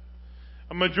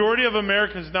 A majority of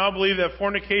Americans now believe that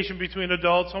fornication between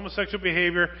adults, homosexual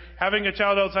behavior, having a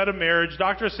child outside of marriage,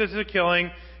 doctor-assisted killing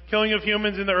of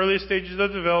humans in the earliest stages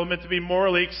of development to be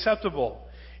morally acceptable.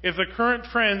 If the current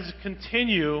trends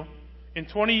continue, in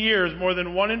 20 years, more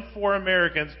than 1 in 4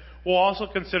 Americans will also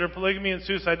consider polygamy and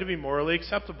suicide to be morally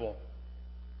acceptable.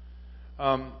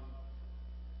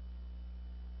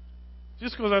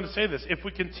 Just goes on to say this. If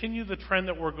we continue the trend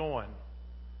that we're going,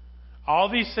 all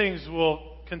these things will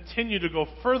continue to go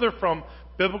further from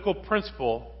biblical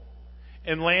principle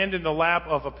and land in the lap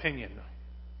of opinion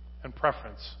and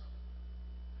preference.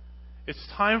 It's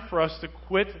time for us to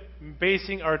quit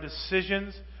basing our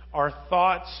decisions, our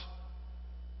thoughts,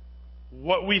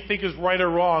 what we think is right or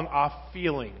wrong off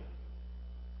feeling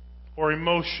or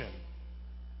emotion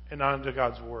and onto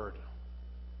God's Word.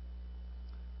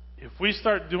 If we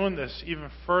start doing this even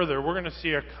further, we're going to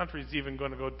see our country's even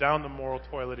going to go down the moral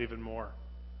toilet even more.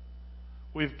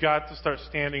 We've got to start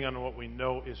standing on what we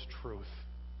know is truth.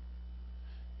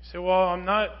 You say, well, I'm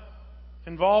not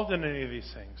involved in any of these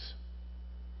things.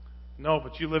 No,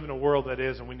 but you live in a world that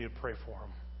is, and we need to pray for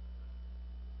them.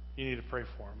 You need to pray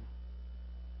for them.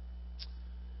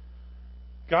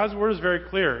 God's Word is very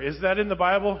clear. Is that in the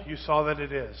Bible? You saw that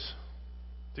it is.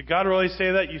 Did God really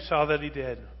say that? You saw that He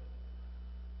did.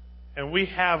 And we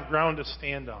have ground to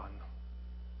stand on.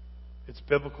 It's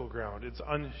biblical ground. It's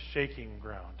unshaking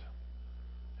ground.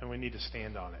 And we need to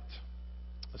stand on it.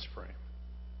 Let's pray.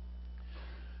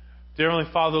 Dear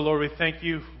Heavenly Father, Lord, we thank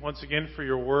you once again for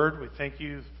your word. We thank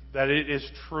you that it is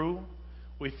true.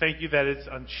 We thank you that it's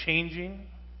unchanging.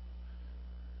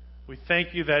 We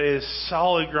thank you that it is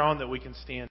solid ground that we can stand